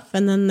for stuff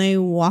and then they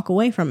walk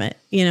away from it,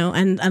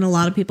 and a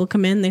lot of people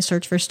come in, they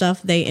search for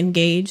stuff, they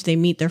engage, they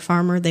meet their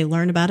farmer, they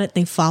learn about it,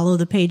 they follow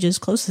the pages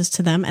closest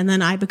to them. And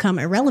then I become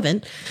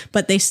irrelevant,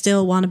 but they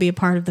still want to be a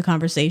part of the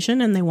conversation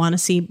and they want to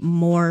see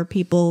more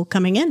people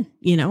coming in,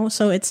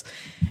 so it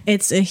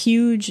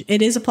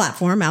is a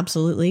platform,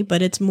 absolutely,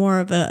 but it's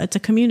more of it's a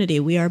community.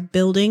 We are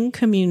building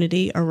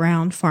community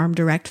around farm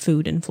direct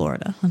food in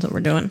Florida. That's what we're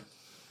doing.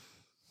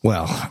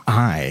 Well,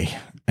 I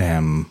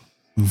am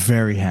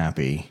very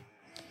happy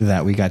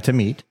that we got to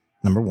meet,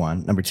 number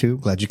one. Number two,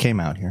 glad you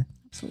came out here.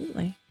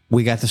 Absolutely.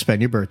 We got to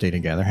spend your birthday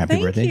together.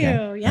 Happy birthday again.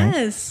 Thank you.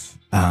 Yes.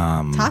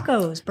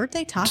 Tacos,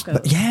 birthday tacos.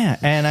 But yeah,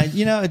 and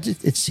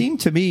it seemed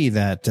to me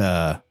that,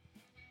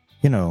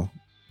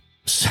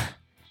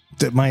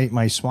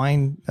 my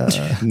swine.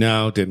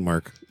 No, it didn't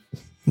work.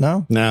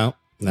 No? No,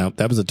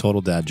 that was a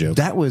total dad joke.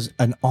 That was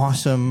an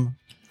awesome.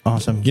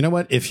 You know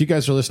what? If you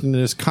guys are listening to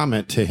this,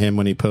 comment to him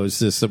when he posts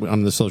this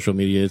on the social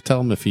media.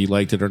 Tell him if he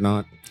liked it or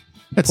not.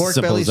 That's Pork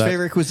Belly's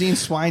favorite cuisine,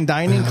 swine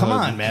dining. Come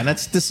on, man.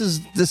 This is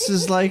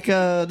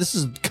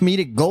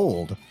comedic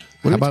gold.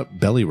 How about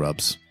belly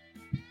rubs?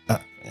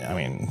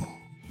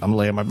 I'm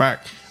laying my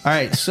back. All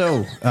right,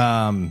 so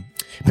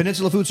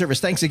Peninsula Food Service,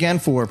 thanks again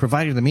for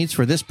providing the meats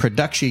for this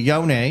production.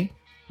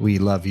 We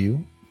love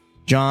you,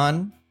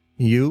 John.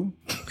 You,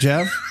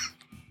 Jeff.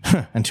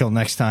 Until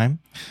next time.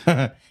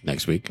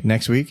 Next week.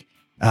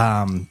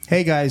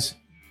 Hey guys,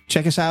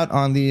 check us out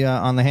on the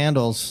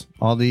handles,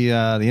 all the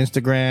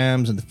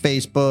Instagrams and the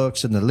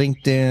Facebooks and the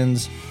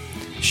LinkedIns.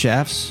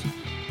 Chefs,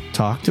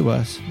 talk to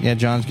us. Yeah,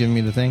 John's giving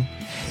me the thing.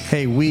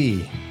 Hey,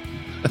 we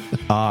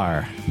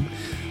are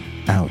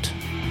out.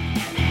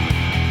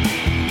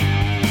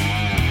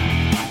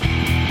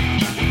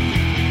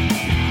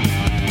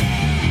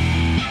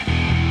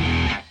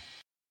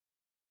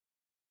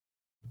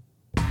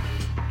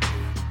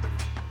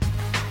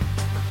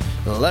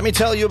 Let me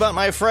tell you about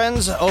my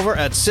friends over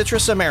at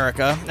Citrus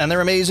America and their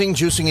amazing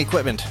juicing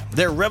equipment.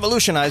 They're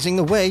revolutionizing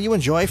the way you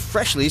enjoy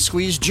freshly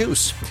squeezed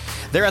juice.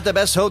 They're at the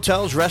best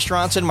hotels,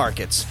 restaurants, and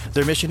markets.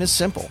 Their mission is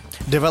simple.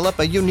 Develop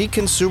a unique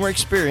consumer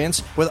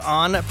experience with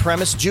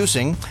on-premise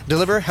juicing,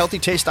 deliver healthy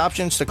taste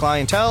options to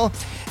clientele,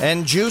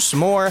 and juice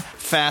more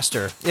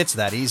faster. It's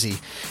that easy.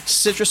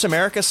 Citrus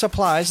America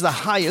supplies the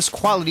highest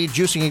quality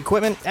juicing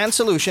equipment and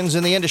solutions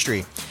in the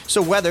industry.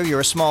 So whether you're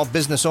a small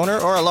business owner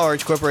or a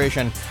large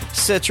corporation,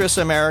 Citrus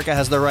America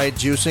has the right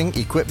juicing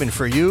equipment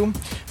for you.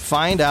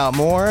 Find out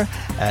more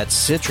at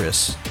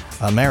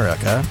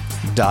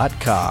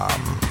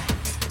citrusamerica.com.